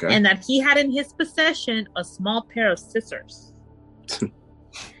this. Okay. And that he had in his possession a small pair of scissors.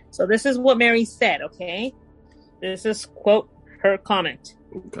 So this is what Mary said, okay? This is, quote, her comment.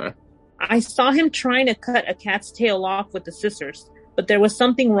 Okay. I saw him trying to cut a cat's tail off with the scissors, but there was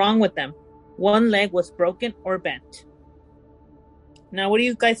something wrong with them. One leg was broken or bent. Now, what do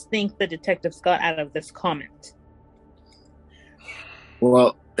you guys think the detectives got out of this comment?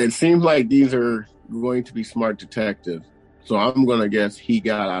 Well, it seems like these are going to be smart detectives. So I'm going to guess he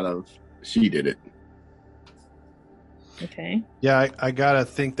got out of she did it. Okay. Yeah, I gotta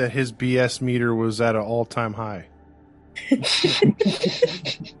think that his BS meter was at an all-time high.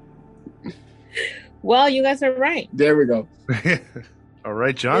 Well, you guys are right. There we go. All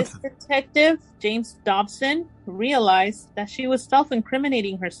right, Johnson. This detective, James Dobson, realized that she was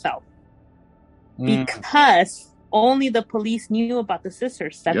self-incriminating herself because only the police knew about the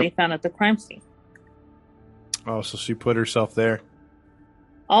scissors that they found at the crime scene. Oh, so she put herself there.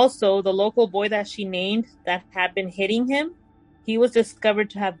 Also, the local boy that she named that had been hitting him, he was discovered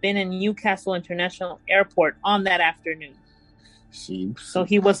to have been in Newcastle International Airport on that afternoon. So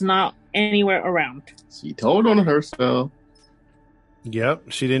he was not anywhere around. She told on herself.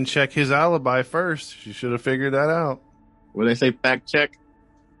 Yep, she didn't check his alibi first. She should have figured that out. What they say, fact check?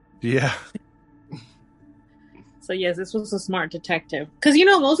 Yeah. So yes, this was a smart detective. Because,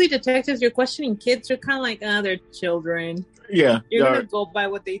 mostly detectives, you're questioning kids, you're kind of like, they're children. Yeah. You're going to go by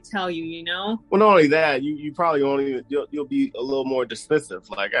what they tell you, Well, not only that, you probably you'll be a little more dismissive.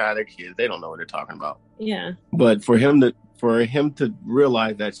 Like, they're kids. They don't know what they're talking about. Yeah. But for him to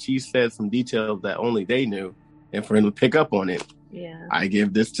realize that she said some details that only they knew, and for him to pick up on it, yeah, I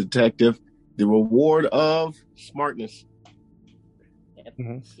give this detective the reward of smartness. Yep.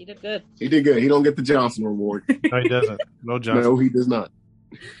 Mm-hmm. He did good. He did good. He don't get the Johnson reward. No, he doesn't. No Johnson. No, he does not.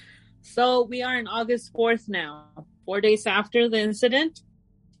 So we are on August 4th now. 4 days after the incident,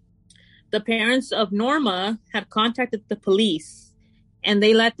 the parents of Norma had contacted the police, and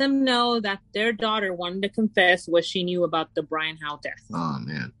they let them know that their daughter wanted to confess what she knew about the Brian Howe death. Oh,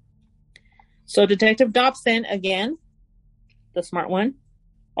 man. So Detective Dobson, again, the smart one,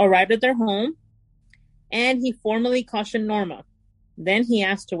 arrived at their home, and he formally cautioned Norma. Then he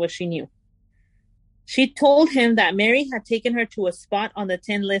asked her what she knew. She told him that Mary had taken her to a spot on the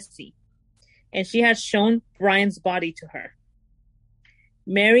Tin Lizzie, and she had shown Brian's body to her.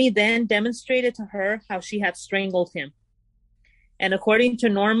 Mary then demonstrated to her how she had strangled him. And according to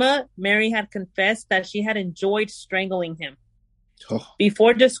Norma, Mary had confessed that she had enjoyed strangling him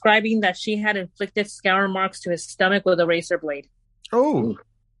before describing that she had inflicted scour marks to his stomach with a razor blade. Oh.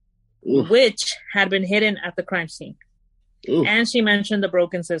 Which had been hidden at the crime scene. Ooh. And she mentioned the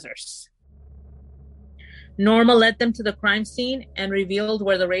broken scissors. Norma led them to the crime scene and revealed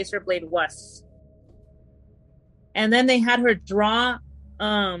where the razor blade was. And then they had her draw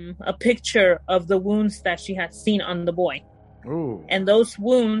a picture of the wounds that she had seen on the boy. Ooh. And those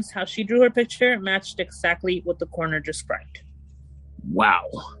wounds, how she drew her picture, matched exactly what the coroner described. Wow.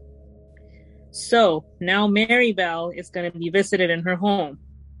 So now Mary Bell is going to be visited in her home.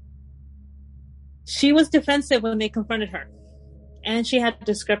 She was defensive when they confronted her. And she had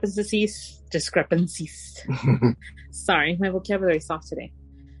discrepancies. Sorry, my vocabulary is off today.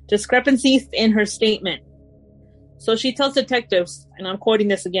 Discrepancies in her statement. So she tells detectives, and I'm quoting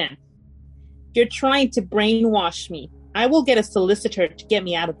this again, "You're trying to brainwash me. I will get a solicitor to get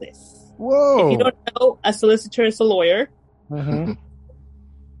me out of this." Whoa. If you don't know, a solicitor is a lawyer. Mm-hmm.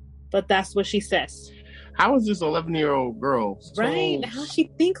 But that's what she says. How is this 11-year-old girl? Right? How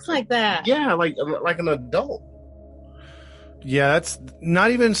she thinks like that? Yeah, like an adult. Yeah, that's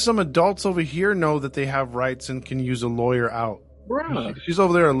not even some adults over here know that they have rights and can use a lawyer out. Bruh. She's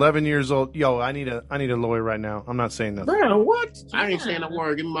over there 11 years old. Yo, I need a lawyer right now. I'm not saying nothing. Bruh, what? I ain't Yeah. saying a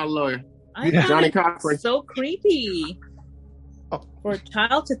word. Give me my lawyer. I Yeah. find Johnny it Cochran. so creepy for a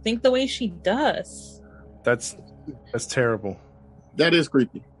child to think the way she does. That's terrible. That is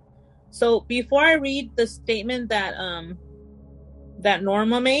creepy. So before I read the statement that that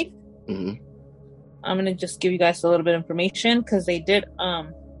Norma made, Mm-hmm. I'm gonna just give you guys a little bit of information because they did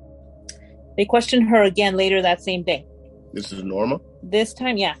they questioned her again later that same day. This is Norma? This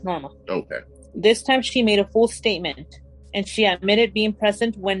time, yeah, Norma. Okay. This time she made a full statement and she admitted being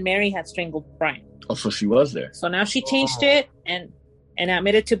present when Mary had strangled Brian. Oh, so she was there. So now she changed it and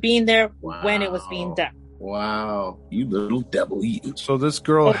admitted to being there when it was being Wow. done. Wow. You little devil, you. So this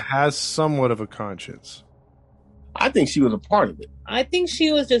girl has somewhat of a conscience. I think she was a part of it. I think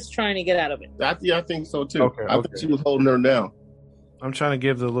she was just trying to get out of it. I think so too. Okay, I think she was holding her down. I'm trying to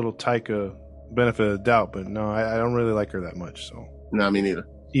give the little Taika benefit of the doubt, but no, I don't really like her that much. So No, me neither.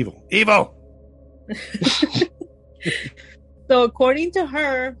 evil. So according to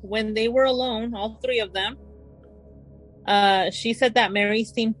her, when they were alone, all three of them, she said that Mary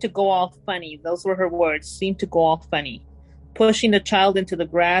seemed to go all funny. Those were her words, seemed to go all funny. Pushing the child into the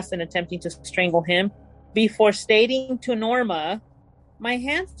grass and attempting to strangle him. Before stating to Norma, "My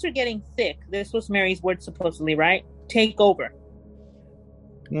hands are getting thick." This was Mary's word supposedly, right? "Take over."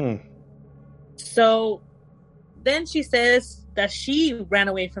 So then she says that she ran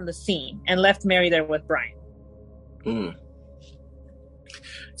away from the scene and left Mary there with Brian. Mm.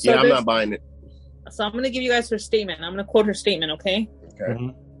 So Yeah, I'm not buying it. So I'm going to give you guys her statement. I'm going to quote her statement, okay? Okay. Mm-hmm.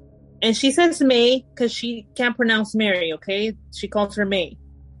 And she says May because she can't pronounce Mary, okay? She calls her May.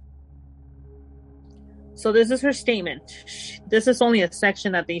 So this is her statement. This is only a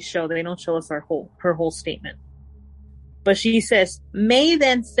section that they show. They don't show us her whole statement. But she says, May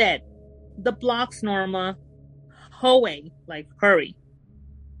then said, "The blocks, Norma. Hoey, like hurry."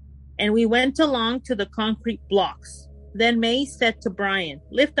 And we went along to the concrete blocks. Then May said to Brian,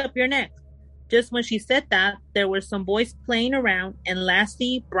 "Lift up your neck." Just when she said that, there were some boys playing around, and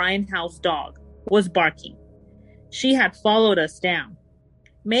Lassie, Brian Howe's dog, was barking. She had followed us down.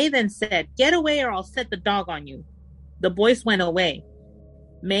 May then said, "Get away or I'll set the dog on you." The boys went away.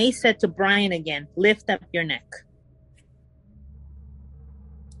 May said to Brian again, "Lift up your neck."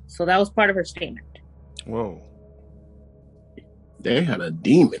 So that was part of her statement. Whoa. They had a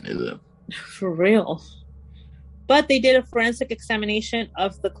demon in them. For real. But they did a forensic examination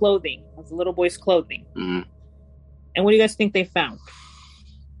of the clothing, of the little boy's clothing. Mm. And what do you guys think they found?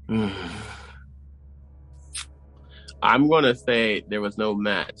 I'm gonna say there was no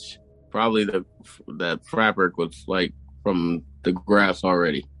match. Probably that fabric was like from the grass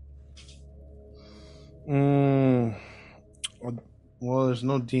already. Well, there's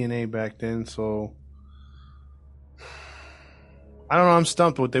no DNA back then, so I don't know. I'm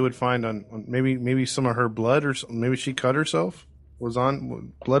stumped what they would find on maybe some of her blood, or maybe she cut herself.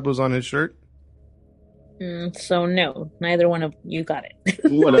 Blood was on his shirt. So no, neither one of you got it.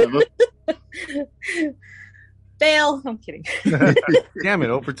 Whatever. Fail. I'm kidding. Damn it,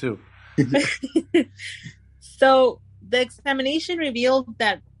 0 for 2. So the examination revealed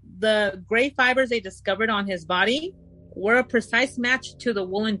that the gray fibers they discovered on his body were a precise match to the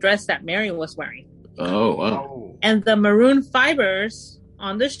woolen dress that Mary was wearing. Oh, wow. And the maroon fibers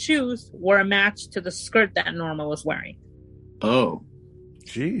on the shoes were a match to the skirt that Norma was wearing. Oh.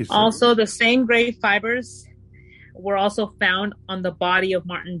 Jeez. Also, the same gray fibers were also found on the body of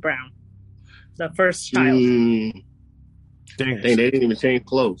Martin Brown, the first child. Dang. They didn't even change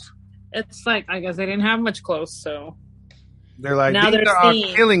clothes. It's like, I guess they didn't have much clothes, so. They're like, Now these they're are our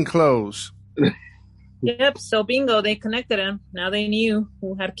seeing- killing clothes. Yep, so bingo, they connected him. Now they knew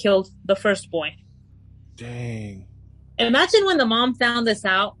who had killed the first boy. Dang. Imagine when the mom found this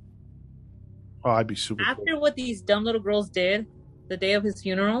out. Oh, I'd be super. After what these dumb little girls did, the day of his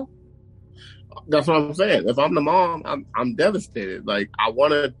funeral. That's what I'm saying. If I'm the mom, I'm devastated. Like, I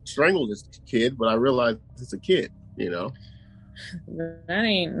want to strangle this kid, but I realize it's a kid. That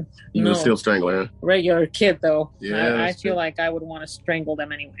ain't You can still strangle him. regular kid though. Yeah, I that's feel true. like I would want to strangle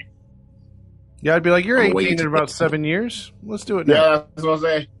them anyway. Yeah, I'd be like, you're I'm 18 waiting. in about 7 years. Let's do it now. Yeah, that's what I'm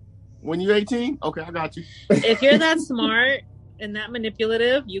saying. When you're 18, okay, I got you. If you're that smart and that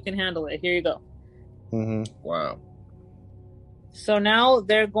manipulative, you can handle it. Here you go. Mm-hmm. Wow. So now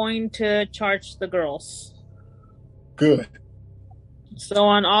they're going to charge the girls. Good. So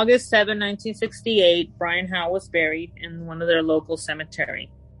on August 7, 1968, Brian Howe was buried in one of their local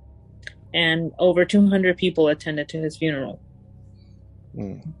cemetery. And over 200 people attended to his funeral.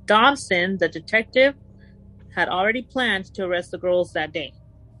 Dobson, the detective, had already planned to arrest the girls that day.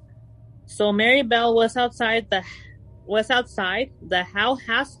 So Mary Bell was outside the Howe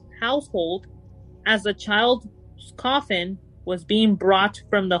household as the child's coffin was being brought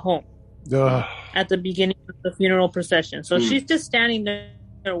from the home at the beginning of the funeral procession. So she's just standing there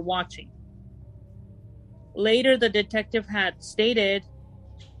watching. Later, the detective had stated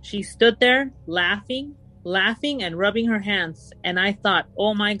she stood there laughing and rubbing her hands. And I thought,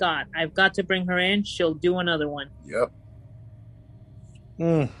 oh my God, I've got to bring her in. She'll do another one. Yep.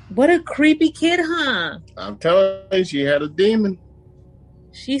 What a creepy kid, huh? I'm telling you, she had a demon.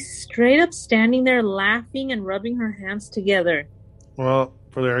 She's straight up standing there laughing and rubbing her hands together. Well,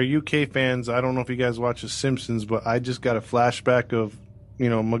 for our UK fans, I don't know if you guys watch The Simpsons, but I just got a flashback of,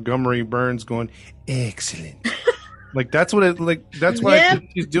 Montgomery Burns going, excellent. That's what I think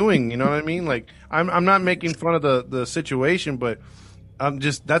she's doing. You know what I mean? Like, I'm not making fun of the situation, but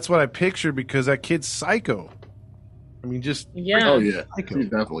that's what I picture because that kid's psycho. I mean, yeah. Oh yeah, she's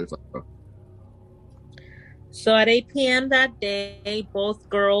definitely psycho. So at 8 p.m. that day, both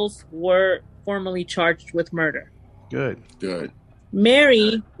girls were formally charged with murder. Good.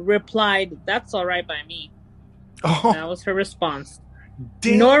 Mary replied, "That's all right by me." Oh, that was her response.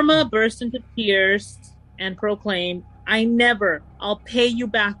 Damn. Norma burst into tears and proclaimed, I'll pay you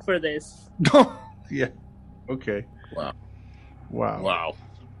back for this. Yeah. Okay. Wow.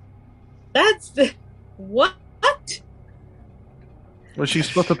 That's what? Was she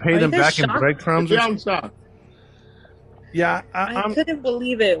supposed to pay them back in breadcrumbs? Yeah, I'm shocked. Yeah, I couldn't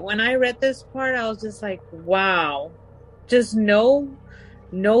believe it. When I read this part, I was just like, wow. Just no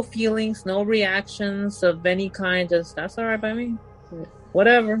feelings, no reactions of any kind. Just, that's all right by me.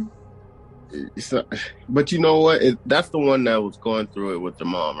 Whatever. But you know what? That's the one that was going through it with the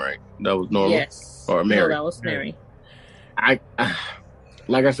mom, right? That was Norma? Yes. Or Mary? No, that was Mary.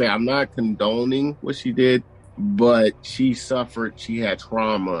 Like I say, I'm not condoning what she did, but she suffered. She had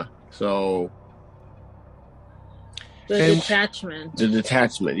trauma. So... The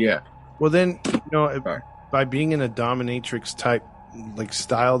detachment, yeah. Well, then, by being in a dominatrix type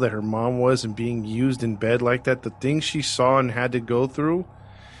style that her mom was and being used in bed like that, the things she saw and had to go through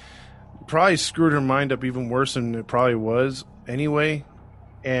probably screwed her mind up even worse than it probably was anyway.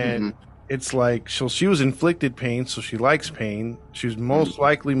 And it's like, so she was inflicted pain, so she likes pain. She was most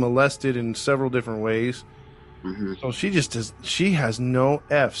likely molested in several different ways. So she has no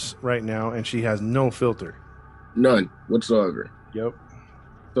F's right now, and she has no filter. None whatsoever. Yep.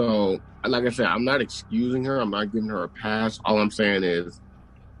 So, like I said, I'm not excusing her. I'm not giving her a pass. All I'm saying is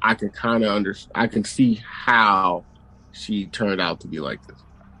I can kind of I can see how she turned out to be like this.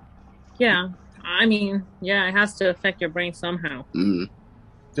 Yeah. I mean, yeah, it has to affect your brain somehow.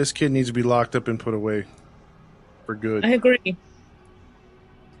 This kid needs to be locked up and put away for good. I agree.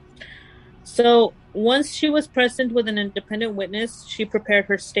 So, once she was present with an independent witness, she prepared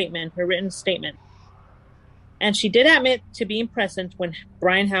her written statement. And she did admit to being present when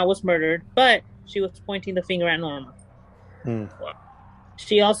Brian Howe was murdered, but she was pointing the finger at Norma.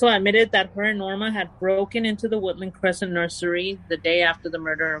 She also admitted that her and Norma had broken into the Woodland Crescent nursery the day after the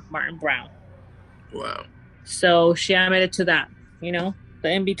murder of Martin Brown. Wow. So she admitted to that, the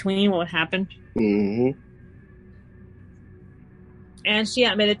in-between, what happened. And she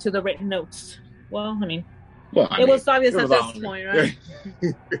admitted to the written notes. Well, it was obvious at this point, right?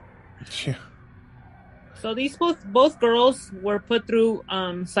 Yeah. So these both girls were put through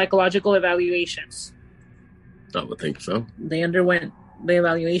psychological evaluations. I would think so. They underwent the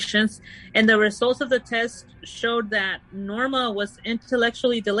evaluations, and the results of the test showed that Norma was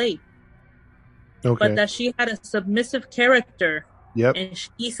intellectually delayed, but that she had a submissive character and she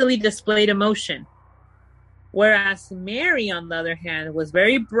easily displayed emotion. Whereas Mary, on the other hand, was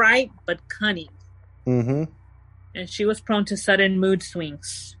very bright but cunning. And she was prone to sudden mood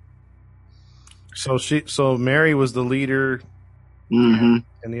swings. So Mary was the leader, and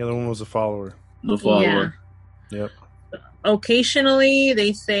the other one was a follower. The follower. Yeah. Yep. Occasionally,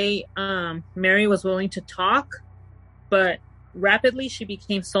 they say Mary was willing to talk, but rapidly she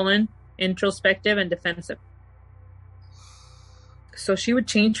became sullen, introspective, and defensive. So she would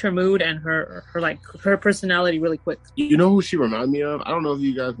change her mood and her personality really quick. You know who she reminded me of? I don't know if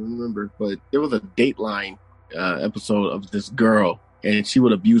you guys remember, but there was a Dateline episode of this girl, and she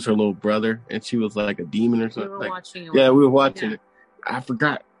would abuse her little brother, and she was like a demon or something. We were watching it. Yeah, we were watching it. I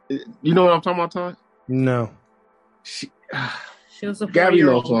forgot. You know what I'm talking about, Todd? No. She was a 4-year-old. Gabby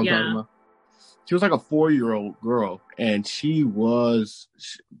knows what I'm talking about. She was like a 4-year-old girl, and she was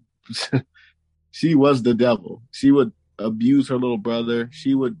the devil. She would abuse her little brother.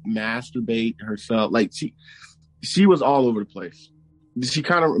 She would masturbate herself. Like she was all over the place.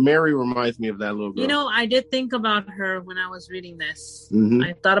 Mary reminds me of that little girl. You know, I did think about her when I was reading this. Mm-hmm.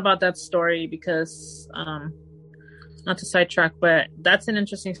 I thought about that story because, not to sidetrack, but that's an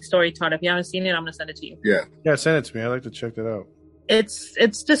interesting story, Todd. If you haven't seen it, I'm going to send it to you. Yeah, send it to me. I'd like to check that out.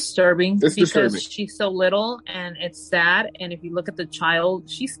 It's disturbing because she's so little and it's sad. And if you look at the child,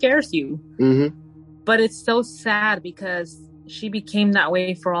 she scares you. Mm-hmm. But it's so sad because she became that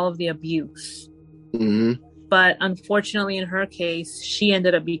way for all of the abuse. Mm-hmm. But unfortunately, in her case, she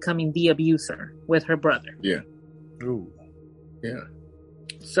ended up becoming the abuser with her brother. Yeah. Ooh. Yeah.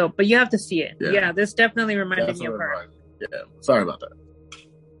 So, but you have to see it. Yeah. Yeah, this definitely reminded me of her. Yeah. Sorry about that.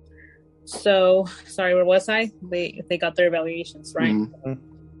 So, sorry, where was I? They got their evaluations, right? Mm-hmm.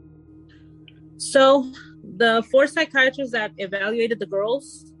 So, the 4 psychiatrists that evaluated the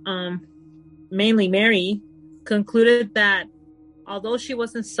girls, mainly Mary, concluded that although she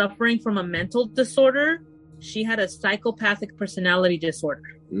wasn't suffering from a mental disorder, she had a psychopathic personality disorder.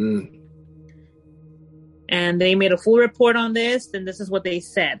 Mm. And they made a full report on this, and this is what they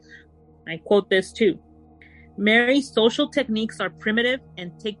said. I quote this too. Mary's social techniques are primitive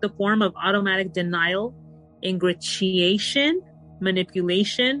and take the form of automatic denial, ingratiation,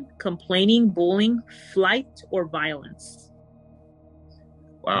 manipulation, complaining, bullying, flight, or violence.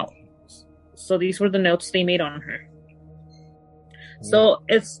 Wow. So these were the notes they made on her. So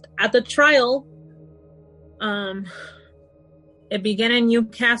it's at the trial. It began in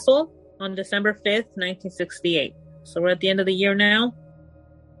Newcastle on December 5th, 1968. So we're at the end of the year now.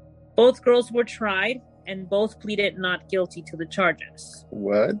 Both girls were tried and both pleaded not guilty to the charges.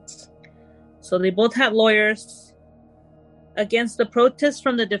 What? So they both had lawyers. Against the protest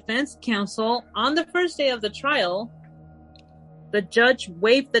from the defense counsel, on the first day of the trial, the judge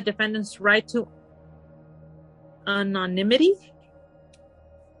waived the defendant's right to anonymity.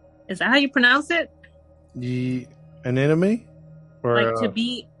 Is that how you pronounce it? The anonymity? Or, like to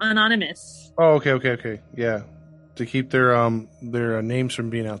be anonymous. Oh, okay. Yeah. To keep their names from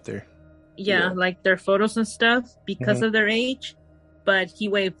being out there. Yeah, like their photos and stuff because of their age. But he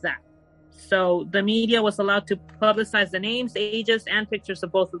waived that. So the media was allowed to publicize the names, ages, and pictures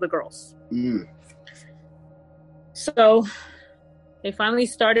of both of the girls. Mm. So they finally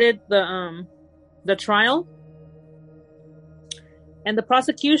started the trial. And the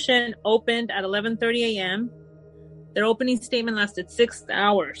prosecution opened at 11:30 a.m. Their opening statement lasted 6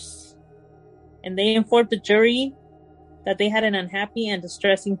 hours. And they informed the jury that they had an unhappy and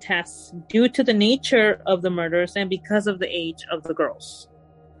distressing task due to the nature of the murders and because of the age of the girls.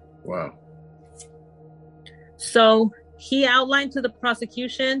 Wow. So he outlined the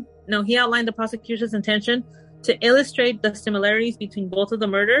prosecution's intention to illustrate the similarities between both of the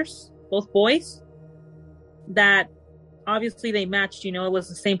murders, both boys, that obviously they matched, it was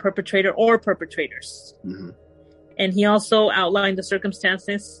the same perpetrator or perpetrators. Mm-hmm. And he also outlined the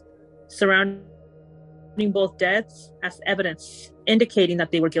circumstances surrounding both deaths as evidence indicating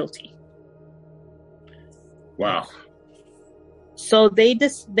that they were guilty. Wow. So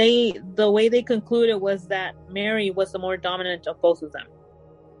the way they concluded was that Mary was the more dominant of both of them.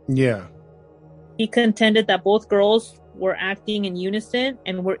 Yeah. He contended that both girls were acting in unison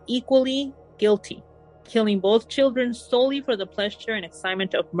and were equally guilty, killing both children solely for the pleasure and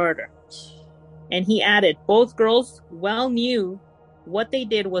excitement of murder. And he added, both girls well knew what they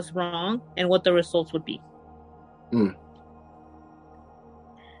did was wrong and what the results would be. Mm.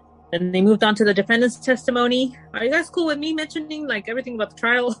 Then they moved on to the defendant's testimony. Are you guys cool with me mentioning everything about the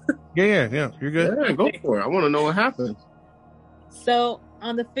trial? Yeah. You're good. Yeah, go for it. I want to know what happened. So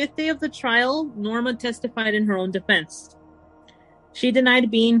on the 5th day of the trial, Norma testified in her own defense. She denied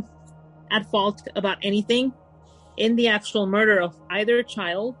being at fault about anything in the actual murder of either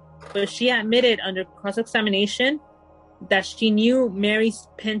child, but she admitted under cross-examination that she knew Mary's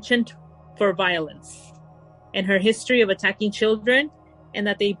penchant for violence and her history of attacking children, and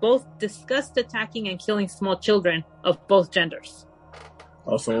that they both discussed attacking and killing small children of both genders.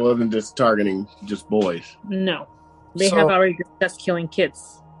 Also, it wasn't just targeting just boys. No. They have already discussed killing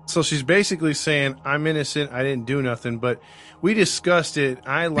kids. So she's basically saying, I'm innocent, I didn't do nothing, but we discussed it,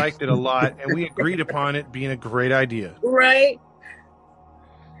 I liked it a lot, and we agreed upon it being a great idea. Right?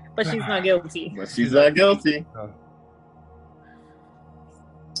 But she's not guilty. But she's not guilty.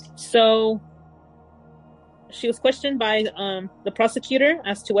 So she was questioned by the prosecutor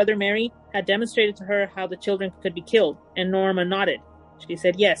as to whether Mary had demonstrated to her how the children could be killed, and Norma nodded. She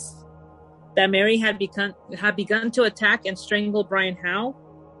said yes, that Mary had begun to attack and strangle Brian Howe,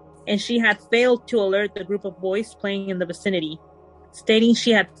 and she had failed to alert the group of boys playing in the vicinity, stating she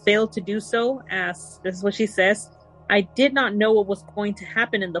had failed to do so as, this is what she says, I did not know what was going to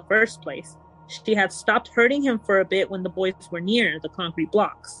happen in the first place. She had stopped hurting him for a bit when the boys were near the concrete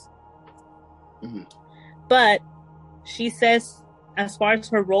blocks. Mm-hmm. But she says, as far as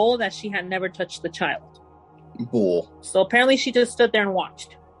her role, that she had never touched the child. Bull. So apparently she just stood there and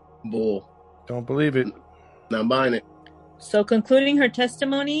watched. Bull. Don't believe it. Not buying it. So concluding her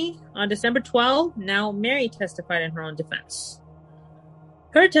testimony on December 12, now Mary testified in her own defense.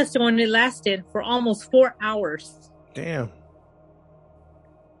 Her testimony lasted for almost 4 hours. Damn.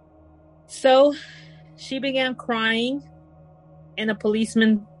 So she began crying in a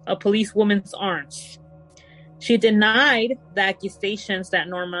policewoman's arms. She denied the accusations that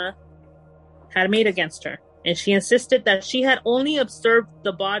Norma had made against her, and she insisted that she had only observed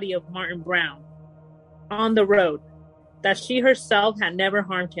the body of Martin Brown on the road, that she herself had never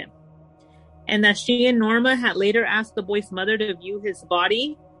harmed him, and that she and Norma had later asked the boy's mother to view his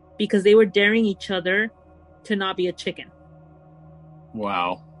body because they were daring each other to not be a chicken.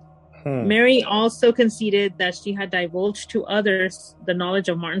 Wow. Mary also conceded that she had divulged to others the knowledge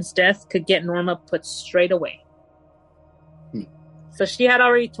of Martin's death could get Norma put straight away. So she had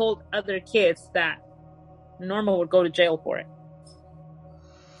already told other kids that Norma would go to jail for it.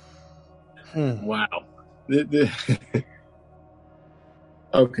 Wow.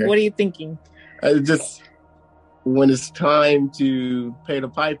 Okay. What are you thinking? Just when it's time to pay the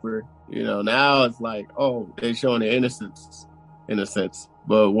piper, now it's like, oh, they're showing their innocence in a sense.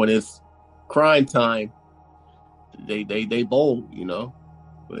 But when it's crime time, they bold,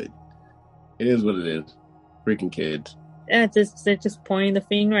 But it is what it is. Freaking kids. Yeah, they're just pointing the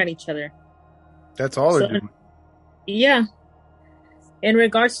finger at each other. That's all they're doing. Yeah. In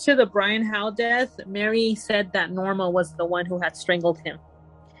regards to the Brian Howe death, Mary said that Norma was the one who had strangled him.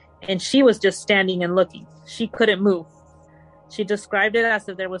 And she was just standing and looking. She couldn't move. She described it as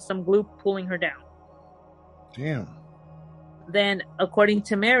if there was some glue pulling her down. Damn. Then, according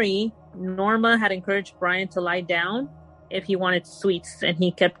to Mary, Norma had encouraged Brian to lie down if he wanted sweets. And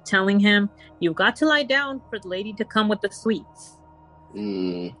he kept telling him, you've got to lie down for the lady to come with the sweets.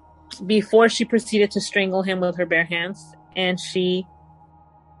 Before she proceeded to strangle him with her bare hands. And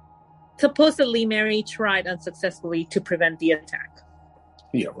supposedly Mary tried unsuccessfully to prevent the attack.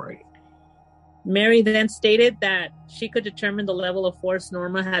 Yeah, right. Mary then stated that she could determine the level of force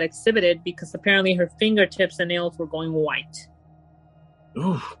Norma had exhibited because apparently her fingertips and nails were going white.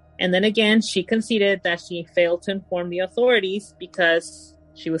 Oof. And then again, she conceded that she failed to inform the authorities because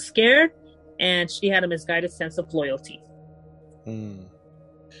she was scared and she had a misguided sense of loyalty.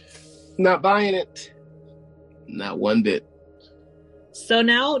 Not buying it. Not one bit. So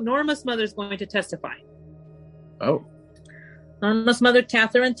now Norma's mother is going to testify. Oh. Norma's mother,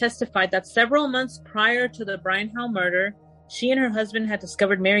 Catherine, testified that several months prior to the Brian Howe murder, she and her husband had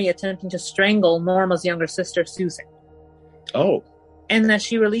discovered Mary attempting to strangle Norma's younger sister, Susan. Oh. And that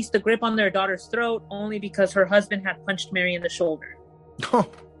she released the grip on their daughter's throat only because her husband had punched Mary in the shoulder. I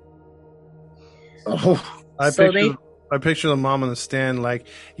picture the mom on the stand like,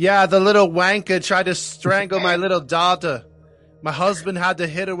 yeah, the little wanker tried to strangle my little daughter. My husband had to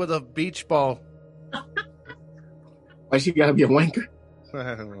hit her with a beach ball. Why she gotta be a wanker?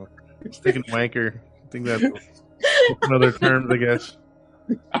 I don't know. Thinking wanker. I think that's another term, I guess.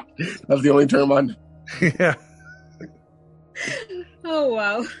 That's the only term I know. Yeah. Oh,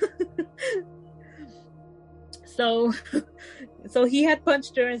 wow. So he had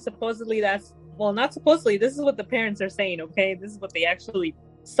punched her, and supposedly not supposedly, this is what the parents are saying, okay? This is what they actually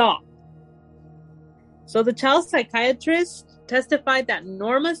saw. So the child psychiatrist testified that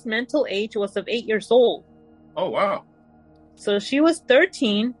Norma's mental age was of 8 years old. Oh, wow. So she was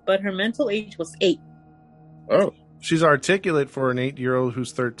 13, but her mental age was 8. Oh. She's articulate for an 8-year-old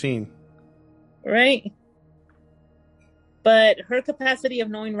who's 13. Right. But her capacity of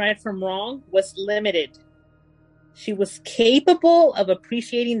knowing right from wrong was limited. She was capable of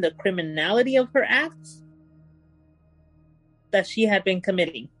appreciating the criminality of her acts that she had been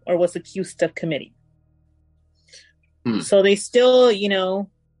committing or was accused of committing. So they still,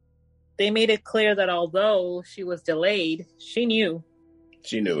 they made it clear that although she was delayed, she knew.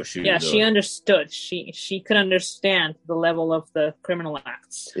 She knew what she was Yeah, doing. she understood. She could understand the level of the criminal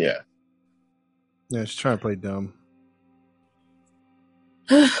acts. Yeah. Yeah, she's trying to play dumb.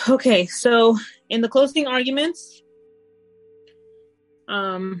 Okay, so in the closing arguments,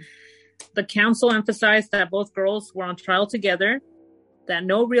 the counsel emphasized that both girls were on trial together, that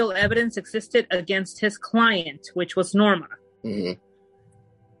no real evidence existed against his client, which was Norma. Mm-hmm.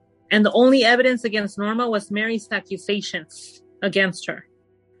 And the only evidence against Norma was Mary's accusations against her.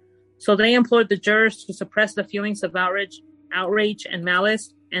 So they implored the jurors to suppress the feelings of outrage and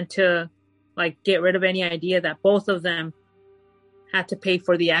malice, and to get rid of any idea that both of them had to pay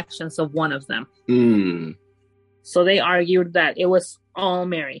for the actions of one of them. Mm. So they argued that it was all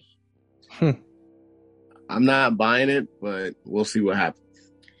Mary. I'm not buying it, but we'll see what happens.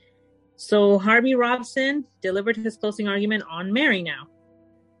 So Harvey Robson delivered his closing argument on Mary now.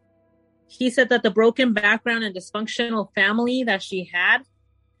 He said that the broken background and dysfunctional family that she had,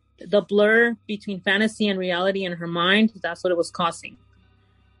 the blur between fantasy and reality in her mind, that's what it was causing.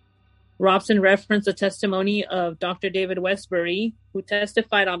 Robson referenced the testimony of Dr. David Westbury, who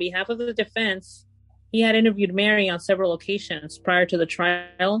testified on behalf of the defense. He had interviewed Mary on several occasions prior to the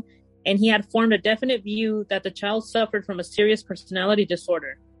trial, and he had formed a definite view that the child suffered from a serious personality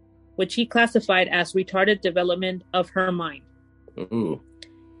disorder, which he classified as retarded development of her mind. Ooh.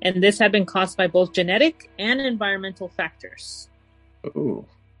 And this had been caused by both genetic and environmental factors. Ooh.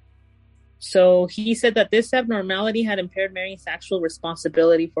 So he said that this abnormality had impaired Mary's actual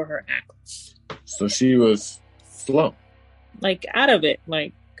responsibility for her acts. So she was slow. Out of it.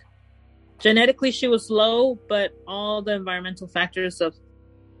 Genetically she was low, but all the environmental factors of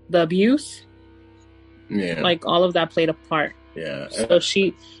the abuse, all of that played a part. Yeah. So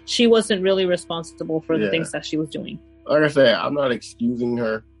she wasn't really responsible for the things that she was doing. Like I said, I'm not excusing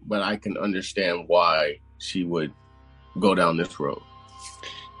her, but I can understand why she would go down this road.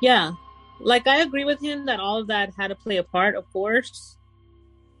 Yeah. I agree with him that all of that had to play a part, of course.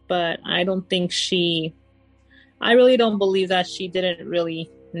 But I don't think I really don't believe that she didn't really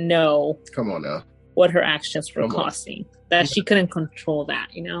know. Come on now. What her actions were causing. That she couldn't control that,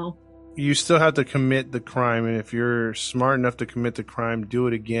 You still have to commit the crime, and if you're smart enough to commit the crime, do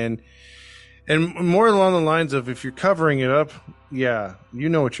it again. And more along the lines of, if you're covering it up, you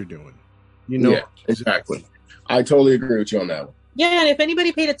know what you're doing. Yeah, exactly. I totally agree with you on that one. Yeah, and if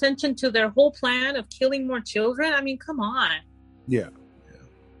anybody paid attention to their whole plan of killing more children, I mean, come on. Yeah.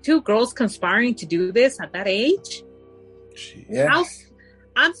 2 girls conspiring to do this at that age? Yeah.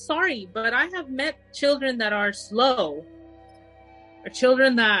 I'm sorry, but I have met children that are slow, or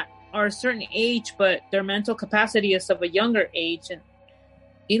children that are a certain age, but their mental capacity is of a younger age, and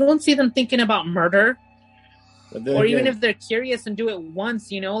you don't see them thinking about murder. Or even if they're curious and do it once,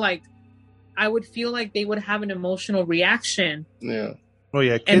 I would feel like they would have an emotional reaction. Yeah. Oh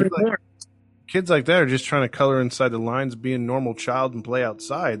yeah, kids like that are just trying to color inside the lines, be a normal child and play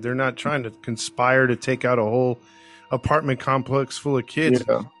outside. They're not trying to conspire to take out a whole apartment complex full of kids,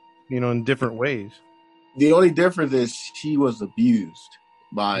 in different ways. The only difference is she was abused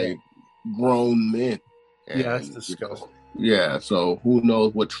by grown men. And, that's disgusting. Yeah, so who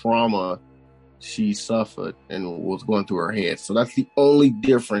knows what trauma she suffered and was going through her head. So that's the only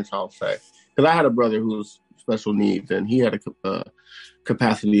difference, I'll say. Because I had a brother who was special needs, and he had a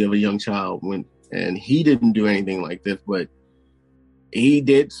capacity of a young child, and he didn't do anything like this, but he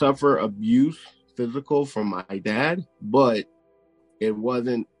did suffer abuse, physical, from my dad, but it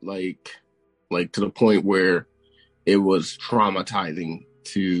wasn't like to the point where it was traumatizing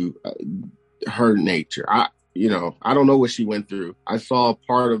to her nature. I don't know what she went through. I saw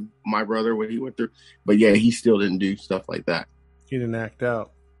part of my brother, what he went through, but yeah, he still didn't do stuff like that. He didn't act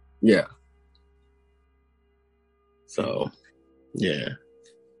out. Yeah. So, yeah.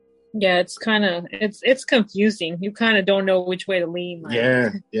 Yeah, it's kind of it's confusing. You kind of don't know which way to lean. Yeah.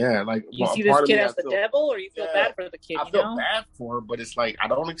 You see this kid as the devil, or you feel bad for the kid. I feel bad for her, but it's I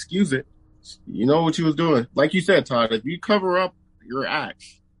don't excuse it. You know what she was doing. Like you said, Todd, if you cover up your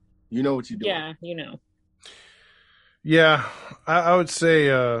acts, you know what you're doing. Yeah, Yeah, I would say,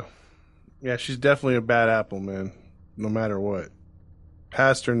 she's definitely a bad apple, man. No matter what,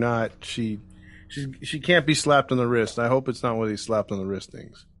 past or not, she can't be slapped on the wrist. I hope it's not one of these slapped on the wrist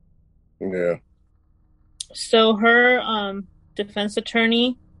things. Yeah. So her defense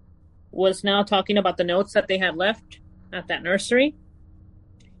attorney was now talking about the notes that they had left at that nursery.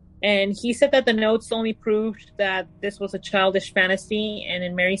 And he said that the notes only proved that this was a childish fantasy, and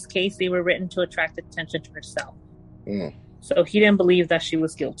in Mary's case, they were written to attract attention to herself. So he didn't believe that she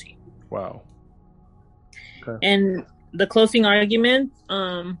was guilty. Wow. Okay. And the closing argument,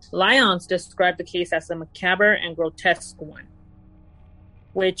 Lyons described the case as a macabre and grotesque one,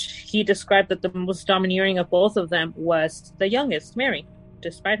 which he described that the most domineering of both of them was the youngest, Mary.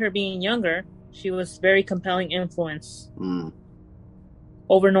 Despite her being younger, she was very compelling influence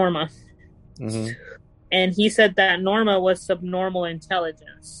over Norma. Mm-hmm. And he said that Norma was subnormal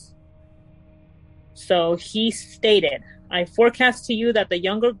intelligence. So he stated, I forecast to you that the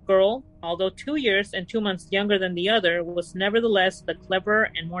younger girl, although 2 years and 2 months younger than the other, was nevertheless the cleverer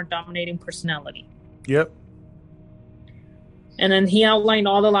and more dominating personality. Yep. And then he outlined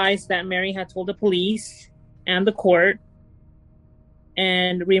all the lies that Mary had told the police and the court,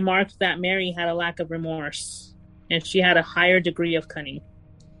 and remarked that Mary had a lack of remorse and she had a higher degree of cunning.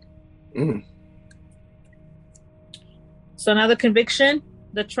 So now the conviction,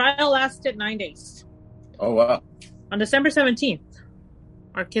 the trial lasted 9 days. Oh, wow. On December 17th,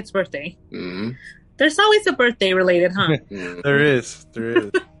 our kid's birthday. There's always a birthday related, huh? There is.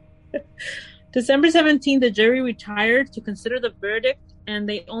 December 17th, the jury retired to consider the verdict, and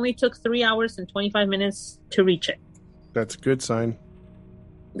they only took 3 hours and 25 minutes to reach it. That's a good sign.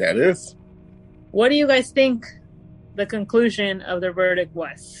 That is. What do you guys think the conclusion of the verdict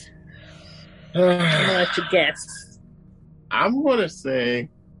was? I'm going to let you guess. I'm going to say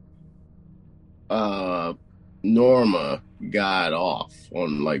Norma got off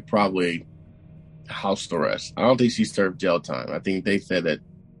on, like, probably house arrest. I don't think she served jail time. I think they said that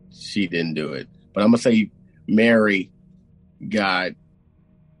she didn't do it. But I'm going to say Mary got,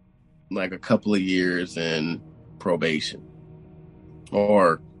 like, a couple of years in probation.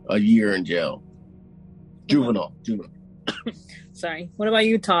 Or a year in jail. Juvenile. Sorry. What about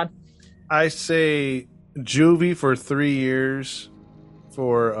you, Todd? I say juvie for 3 years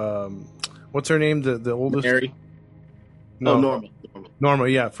for, what's her name? The oldest? Mary? No, Norma. Norma,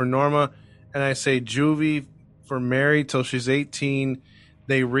 yeah, for Norma. And I say juvie for Mary till she's 18.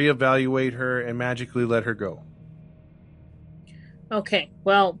 They reevaluate her and magically let her go. Okay,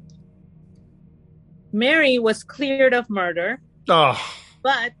 well, Mary was cleared of murder,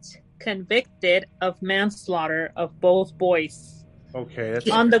 but convicted of manslaughter of both boys. Okay.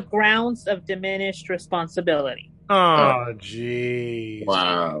 On the grounds of diminished responsibility. Oh, geez.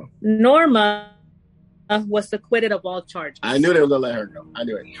 Wow. Norma was acquitted of all charges. I knew they were going to let her go. I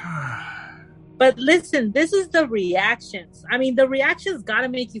knew it. But listen, this is the reactions. I mean, the reactions got to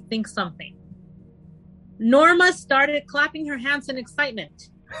make you think something. Norma started clapping her hands in excitement.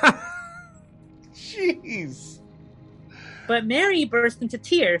 Jeez. But Mary burst into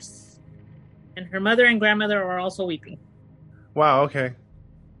tears. And her mother and grandmother are also weeping. Wow, okay.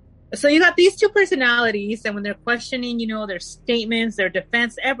 So you got these two personalities, and when they're questioning, their statements, their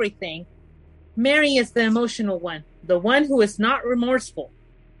defense, everything, Mary is the emotional one. The one who is not remorseful.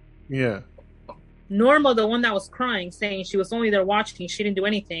 Yeah. Norma, the one that was crying, saying she was only there watching, she didn't do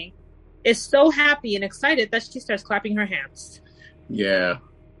anything, is so happy and excited that she starts clapping her hands. Yeah.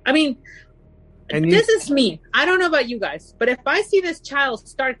 I mean, this is me. I don't know about you guys, but if I see this child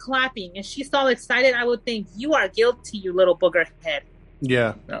start clapping and she's all excited, I would think, you are guilty, you little booger head.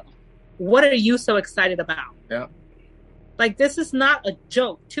 Yeah. What are you so excited about? Yeah. Like, this is not a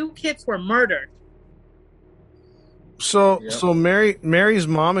joke. 2 kids were murdered. So Mary's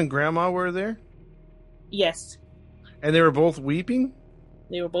mom and grandma were there? Yes. And they were both weeping?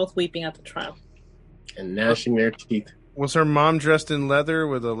 They were both weeping at the trial. And gnashing their teeth. Was her mom dressed in leather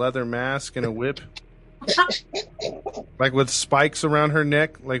with a leather mask and a whip? Like with spikes around her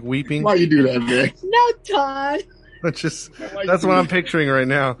neck, like weeping? Why you do that, Nick? No, Todd. That's what I'm picturing right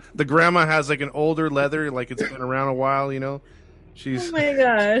now. The grandma has like an older leather, like it's been around a while, She's oh my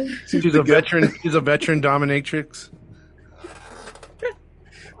god. She's a veteran. She's a veteran dominatrix.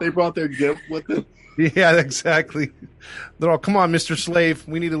 They brought their gift with them. Yeah, exactly. They're all, come on, Mr. Slave.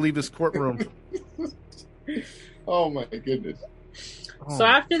 We need to leave this courtroom. Oh, my goodness. So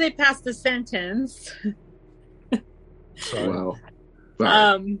after they passed the sentence, wow.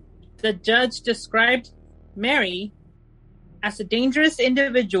 The judge described Mary as a dangerous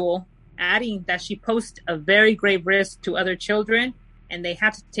individual, adding that she posed a very grave risk to other children, and they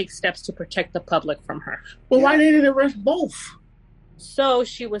had to take steps to protect the public from her. Well, why didn't they arrest both? So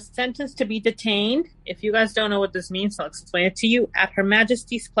she was sentenced to be detained. If you guys don't know what this means, I'll explain it to you. At Her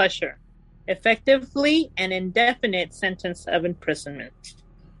Majesty's pleasure. Effectively an indefinite sentence of imprisonment.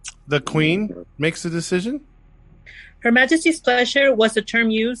 The Queen makes the decision? Her Majesty's pleasure was the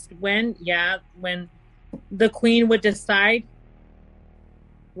term used when the Queen would decide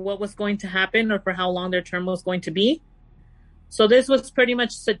what was going to happen or for how long their term was going to be. So this was pretty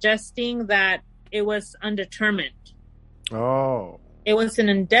much suggesting that it was undetermined. Oh. It was an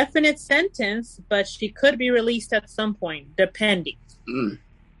indefinite sentence, but she could be released at some point, depending.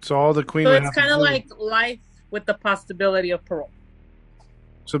 So all the queen. So would it's have to kind of do- like life with the possibility of parole.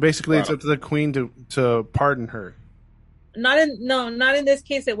 So basically, it's up to the queen to pardon her. Not in this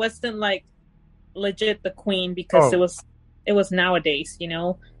case. It wasn't like legit the queen because it was nowadays, you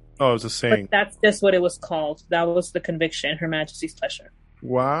know. Oh, it's a saying. But that's just what it was called. That was the conviction, Her Majesty's pleasure.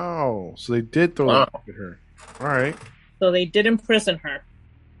 Wow. So they did throw it at her. All right. So they did imprison her.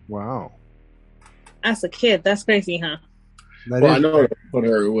 Wow. As a kid, that's crazy, huh? I know they put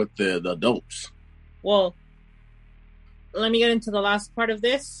her with the adults. Well, let me get into the last part of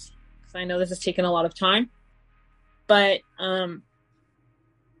this, because I know this has taken a lot of time. But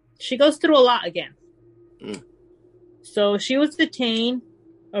she goes through a lot again. So she was detained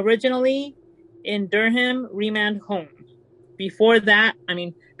originally in Durham Remand Home. Before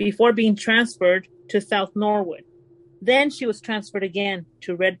being transferred to South Norwood. Then she was transferred again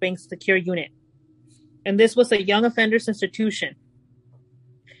to Red Bank Secure Unit. And this was a young offenders institution.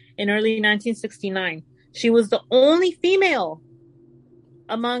 In early 1969, she was the only female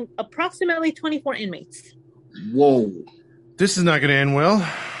among approximately 24 inmates. Whoa. This is not going to end well.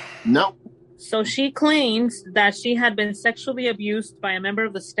 No. So she claims that she had been sexually abused by a member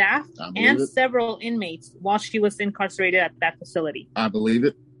of the staff and several inmates while she was incarcerated at that facility. I believe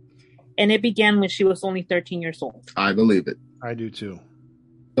it. And it began when she was only 13 years old. I believe it. I do too.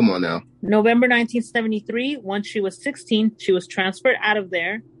 Come on now. November 1973, once she was 16, she was transferred out of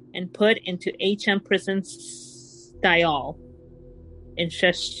there and put into HM Prison Style in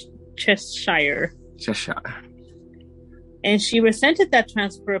Cheshire. And she resented that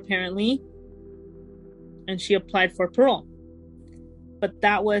transfer, apparently, and she applied for parole. But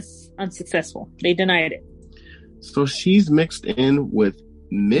that was unsuccessful. They denied it. So she's mixed in with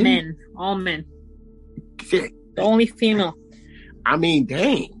men? Men. All men. The only female. I mean,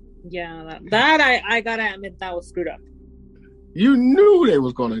 dang. Yeah, that I gotta admit, that was screwed up. You knew they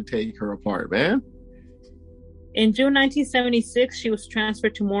was going to take her apart, man. In June 1976, she was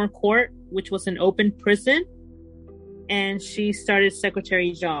transferred to Moore Court, which was an open prison, and she started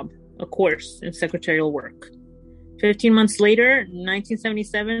secretary job, a course in secretarial work. 15 months later,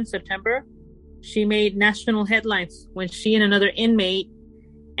 1977, September, she made national headlines when she and another inmate,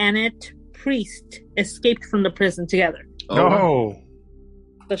 Annette Priest, escaped from the prison together. No.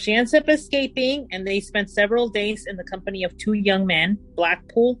 So she ends up escaping, and they spent several days in the company of two young men,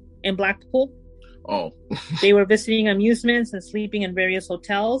 Blackpool. Oh. They were visiting amusements and sleeping in various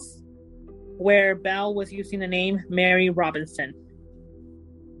hotels where Bell was using the name Mary Robinson.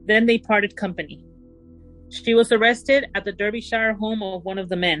 Then they parted company. She was arrested at the Derbyshire home of one of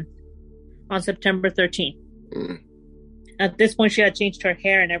the men on September 13th. At this point, she had changed her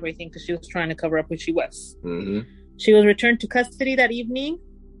hair and everything because she was trying to cover up who she was. She was returned to custody that evening,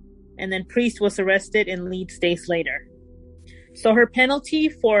 and then Priest was arrested in Leeds days later. So her penalty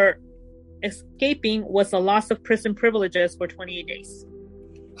for escaping was a loss of prison privileges for 28 days.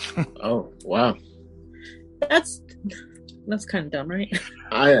 Oh, wow. That's kind of dumb, right?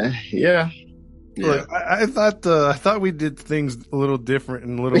 Yeah. Look, I thought we did things a little different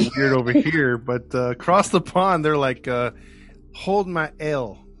and a little weird over here, but across the pond, they're like, hold my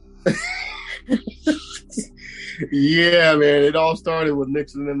L. Yeah, man. It all started with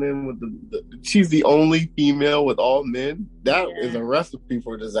Nixon, and then with she's the only female with all men. That is a recipe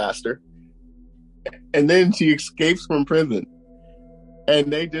for disaster. And then she escapes from prison,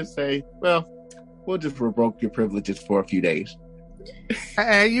 and they just say, well, we'll just revoke your privileges for a few days.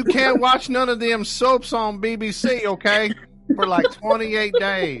 Hey, you can't watch none of them soaps on BBC, okay? For like 28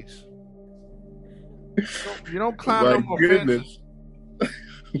 days. You don't climb no more fences.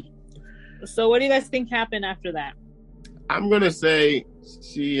 So what do you guys think happened after that? I'm going to say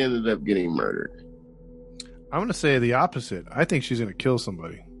she ended up getting murdered. I'm going to say the opposite. I think she's going to kill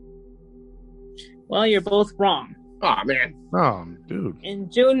somebody. Well, you're both wrong. Oh, man. Oh, dude.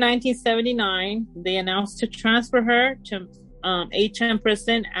 In June 1979, they announced to transfer her to HM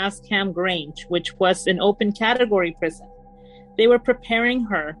Prison Askham Grange, which was an open category prison. They were preparing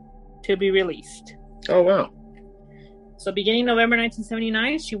her to be released. Oh, wow. So beginning November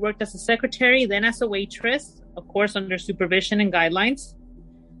 1979, she worked as a secretary, then as a waitress, of course under supervision and guidelines,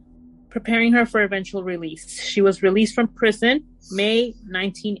 preparing her for eventual release. She was released from prison May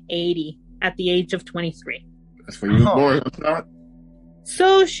 1980 at the age of 23. That's when you were born, huh?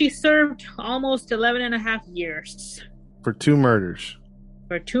 So she served almost 11 and a half years. For 2 murders.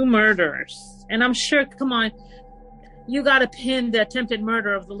 For 2 murders. And I'm sure, come on, you got to pin the attempted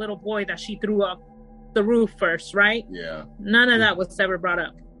murder of the little boy that she threw up the roof first, right? Yeah. None of that was ever brought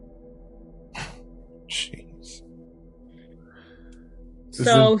up. Jeez.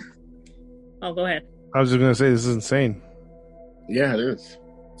 So, go ahead. I was just going to say, this is insane. Yeah, it is.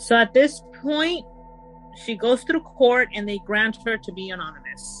 So at this point, she goes through court and they grant her to be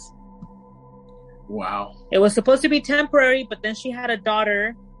anonymous. Wow. It was supposed to be temporary, but then she had a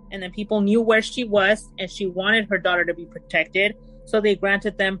daughter, and then people knew where she was, and she wanted her daughter to be protected, so they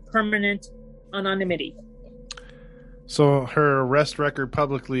granted them permanent anonymity. So her arrest record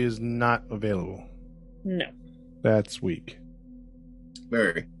publicly is not available. No. That's weak.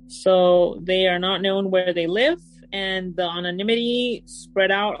 Very. So they are not known where they live, and the anonymity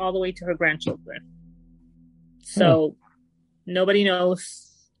spread out all the way to her grandchildren. So nobody knows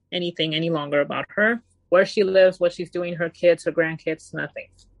anything any longer about her, where she lives, what she's doing, her kids, her grandkids, nothing.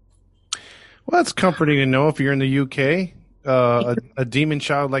 Well, that's comforting to know if you're in the UK. A demon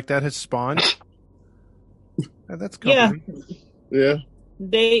child like that has spawned. That's comforting. Yeah.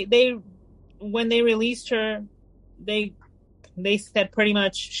 They when they released her, they said pretty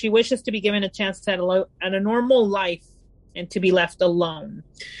much she wishes to be given a chance at a normal life and to be left alone.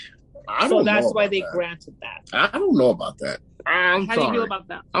 So that's why they granted that. I don't know about that. How do you feel about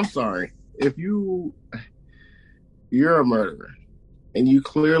that? I'm sorry. If you're a murderer and you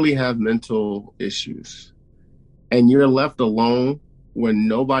clearly have mental issues and you're left alone when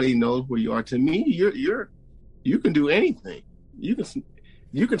nobody knows where you are, to me, you can do anything. You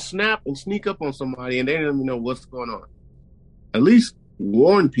can snap and sneak up on somebody and they don't even know what's going on. At least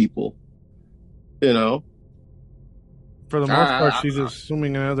warn people, you know. For the most part, she's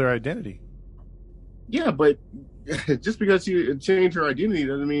assuming another identity. Yeah, but just because she changed her identity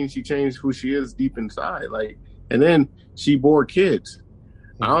doesn't mean she changed who she is deep inside. Like, and then she bore kids.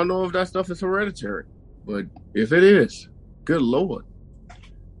 I don't know if that stuff is hereditary, but if it is, good Lord.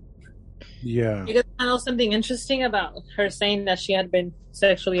 Yeah. You guys know something interesting about her saying that she had been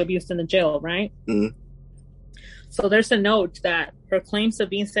sexually abused in the jail, right? Mm-hmm. So there's a note that her claims of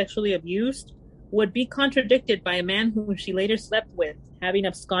being sexually abused would be contradicted by a man whom she later slept with, having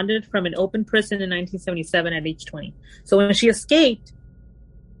absconded from an open prison in 1977 at age 20. So when she escaped,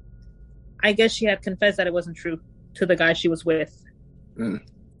 I guess she had confessed that it wasn't true to the guy she was with. Mm.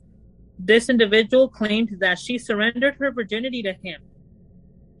 This individual claimed that she surrendered her virginity to him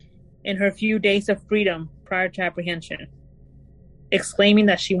in her few days of freedom prior to apprehension, exclaiming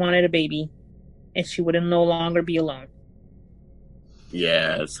that she wanted a baby and she would no longer be alone.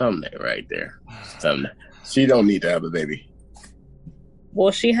 Yeah, something right there. Something. She don't need to have a baby.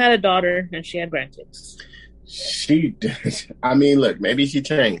 Well, she had a daughter and she had grandkids. She, I mean, look, maybe she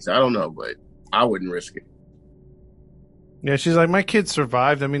changed. I don't know, but I wouldn't risk it. Yeah, she's like, my kids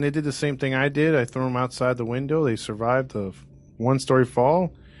survived. I mean, they did the same thing I did. I threw them outside the window. They survived the one-story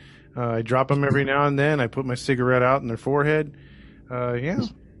fall. I drop them every now and then. I put my cigarette out in their forehead. Yeah,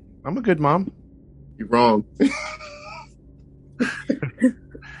 I'm a good mom. You're wrong.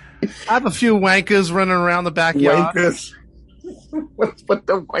 I have a few wankers running around the backyard. Wankers? What's with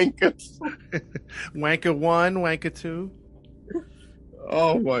the wankers? Wanker 1, Wanker 2.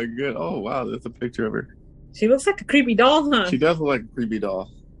 Oh my god! Oh wow, there's a picture of her. She looks like a creepy doll, huh? She does look like a creepy doll.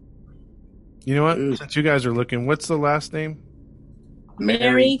 You know what? Since you guys are looking, what's the last name?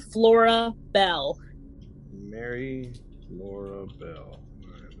 Mary Flora Bell. Mary Flora Bell.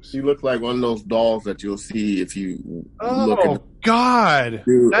 She looked like one of those dolls that you'll see if you look at the, God.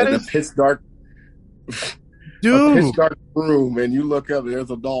 dude, That in is... a pitch dark Dude. a pitch dark room, and you look up, there's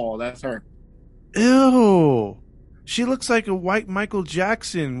a doll. That's her. Ew. She looks like a white Michael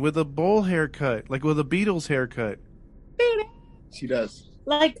Jackson with a bowl haircut, like with a Beatles haircut. She does.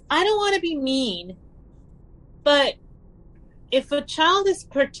 Like, I don't want to be mean, but if a child is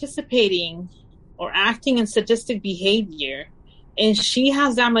participating or acting in sadistic behavior, and she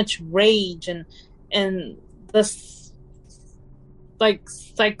has that much rage and this like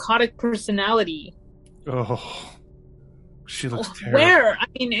psychotic personality. Oh, she looks terrible. Where? I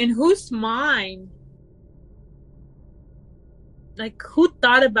mean, in whose mind? Like, who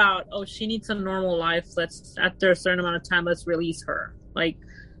thought about, oh, she needs a normal life. Let's, after a certain amount of time, let's release her. Like,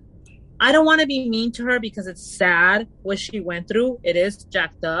 I don't want to be mean to her because it's sad what she went through. It is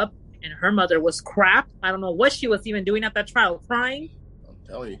jacked up. And her mother was crap. I don't know what she was even doing at that trial, crying. I'm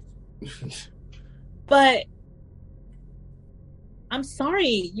telling you. But I'm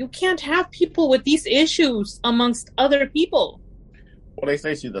sorry, you can't have people with these issues amongst other people. Well, they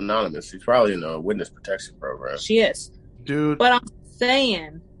say she's anonymous. She's probably in a witness protection program. She is. Dude. But I'm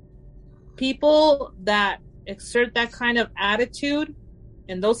saying, people that exert that kind of attitude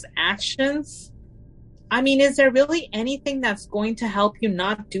and those actions, I mean, is there really anything that's going to help you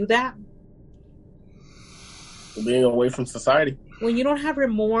not do that? Being away from society. When you don't have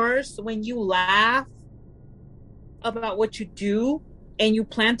remorse, when you laugh about what you do, and you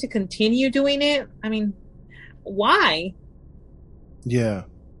plan to continue doing it, I mean, why? Yeah.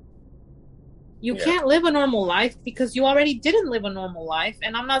 You can't live a normal life because you already didn't live a normal life.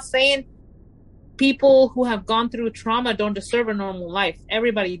 And I'm not saying people who have gone through trauma don't deserve a normal life.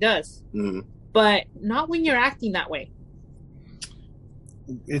 Everybody does. Mm. But not when you're acting that way.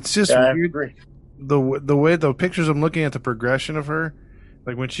 It's just weird. The way the pictures I'm looking at, the progression of her,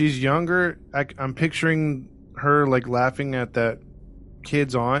 like when she's younger, I'm picturing her like laughing at that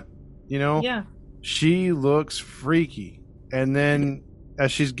kid's aunt, you know? Yeah. She looks freaky. And then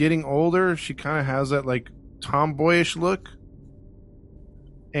as she's getting older, she kind of has that like tomboyish look.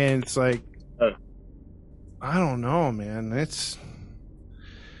 And it's like, I don't know, man.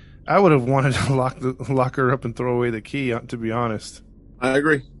 I would have wanted to lock her up and throw away the key, to be honest. I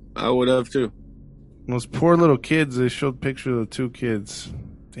agree. I would have too. Those poor little kids, they showed pictures of the two kids.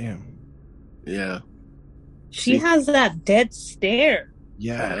 Damn. Yeah. She has that dead stare.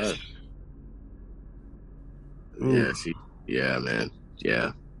 Yes. Yeah, man.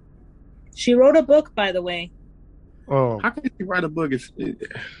 Yeah. She wrote a book, by the way. Oh. How can she write a book if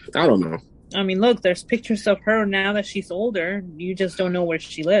I don't know. I mean, look, there's pictures of her now that she's older. You just don't know where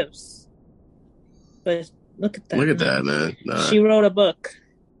she lives. But look at that. Look at that, man. Nah. She wrote a book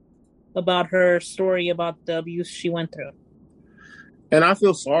about her story about the abuse she went through. And I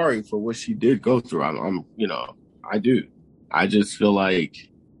feel sorry for what she did go through. I'm I do. I just feel like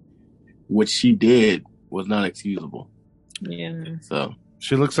what she did was not excusable. Yeah. So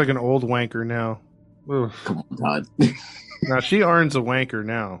she looks like an old wanker now. Ugh. Come on, Todd. Now she earns a wanker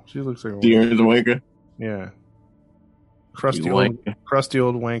now. She looks like she earns a wanker. Yeah. Crusty old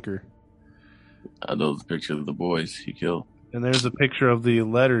wanker. Those pictures of the boys she killed. And there's a picture of the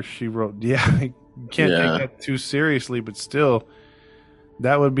letters she wrote. Yeah, you can't take that too seriously, but still,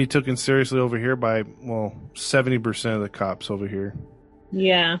 that would be taken seriously over here by, 70% of the cops over here.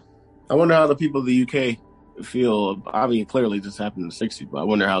 Yeah. I wonder how the people of the UK feel. I mean, clearly this happened in the 60s, but I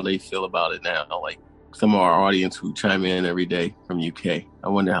wonder how they feel about it now. Like some of our audience who chime in every day from UK. I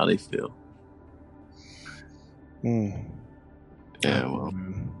wonder how they feel. Yeah, well.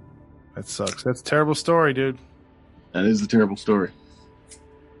 That sucks. That's a terrible story, dude. That is a terrible story.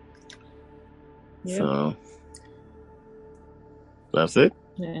 Yep. So that's it.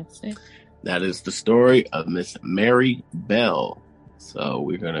 That's it. That is the story of Miss Mary Bell. So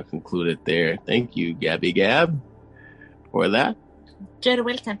we're going to conclude it there. Thank you, Gabby Gab, for that. You're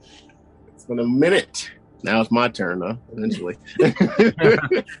welcome. It's been a minute. Now it's my turn, huh? Eventually.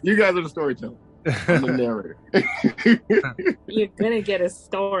 You guys are the storyteller. I'm the narrator. You're going to get a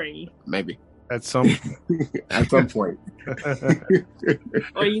story. Maybe. At some point. Or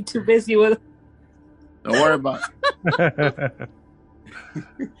are you too busy with... Don't worry about it.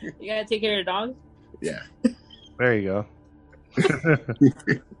 You got to take care of your dog? Yeah. There you go.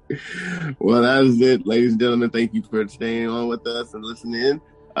 Well, that is it, ladies and gentlemen. Thank you for staying on with us and listening in.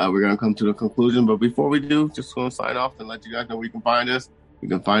 We're going to come to the conclusion, but before we do, just going to sign off and let you guys know where you can find us. You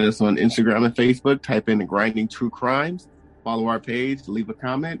can find us on Instagram and Facebook. Type in the Grinding True Crimes. Follow our page. Leave a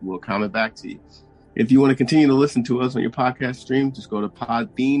comment. We'll comment back to you. If you want to continue to listen to us on your podcast stream, just go to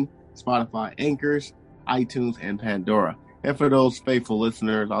Podbean, Spotify, Anchors, iTunes, and Pandora. And for those faithful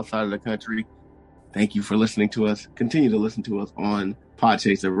listeners outside of the country, thank you for listening to us. Continue to listen to us on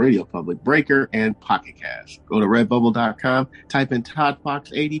Podchaser, Radio Public, Breaker, and Pocket Cast. Go to redbubble.com, type in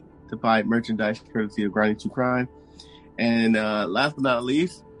ToddFox80 to buy merchandise courtesy of Grinding True Crime. And last but not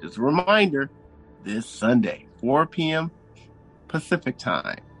least, just a reminder, this Sunday, 4 p.m. Pacific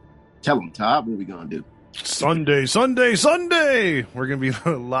time. Tell them, Todd, what are we going to do? Sunday. We're going to be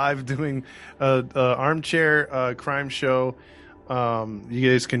live doing a armchair crime show.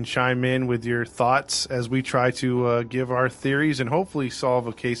 You guys can chime in with your thoughts as we try to give our theories and hopefully solve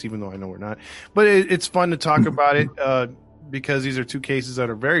a case, even though I know we're not. But it's fun to talk about it because these are two cases that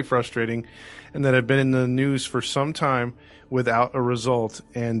are very frustrating and that have been in the news for some time without a result.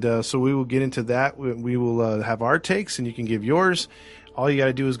 And so we will get into that. We will have our takes and you can give yours. All you got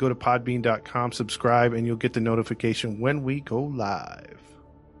to do is go to podbean.com, subscribe, and you'll get the notification when we go live.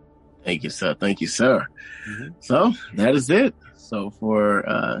 Thank you, sir. Mm-hmm. So that is it. So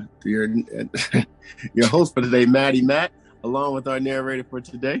for your host for today, Maddie Matt, along with our narrator for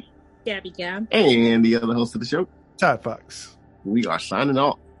today, Gabby Gab, and the other host of the show, Todd Fox, we are signing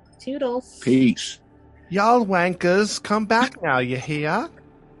off. Toodles. Peace. Y'all wankers, come back now, you hear?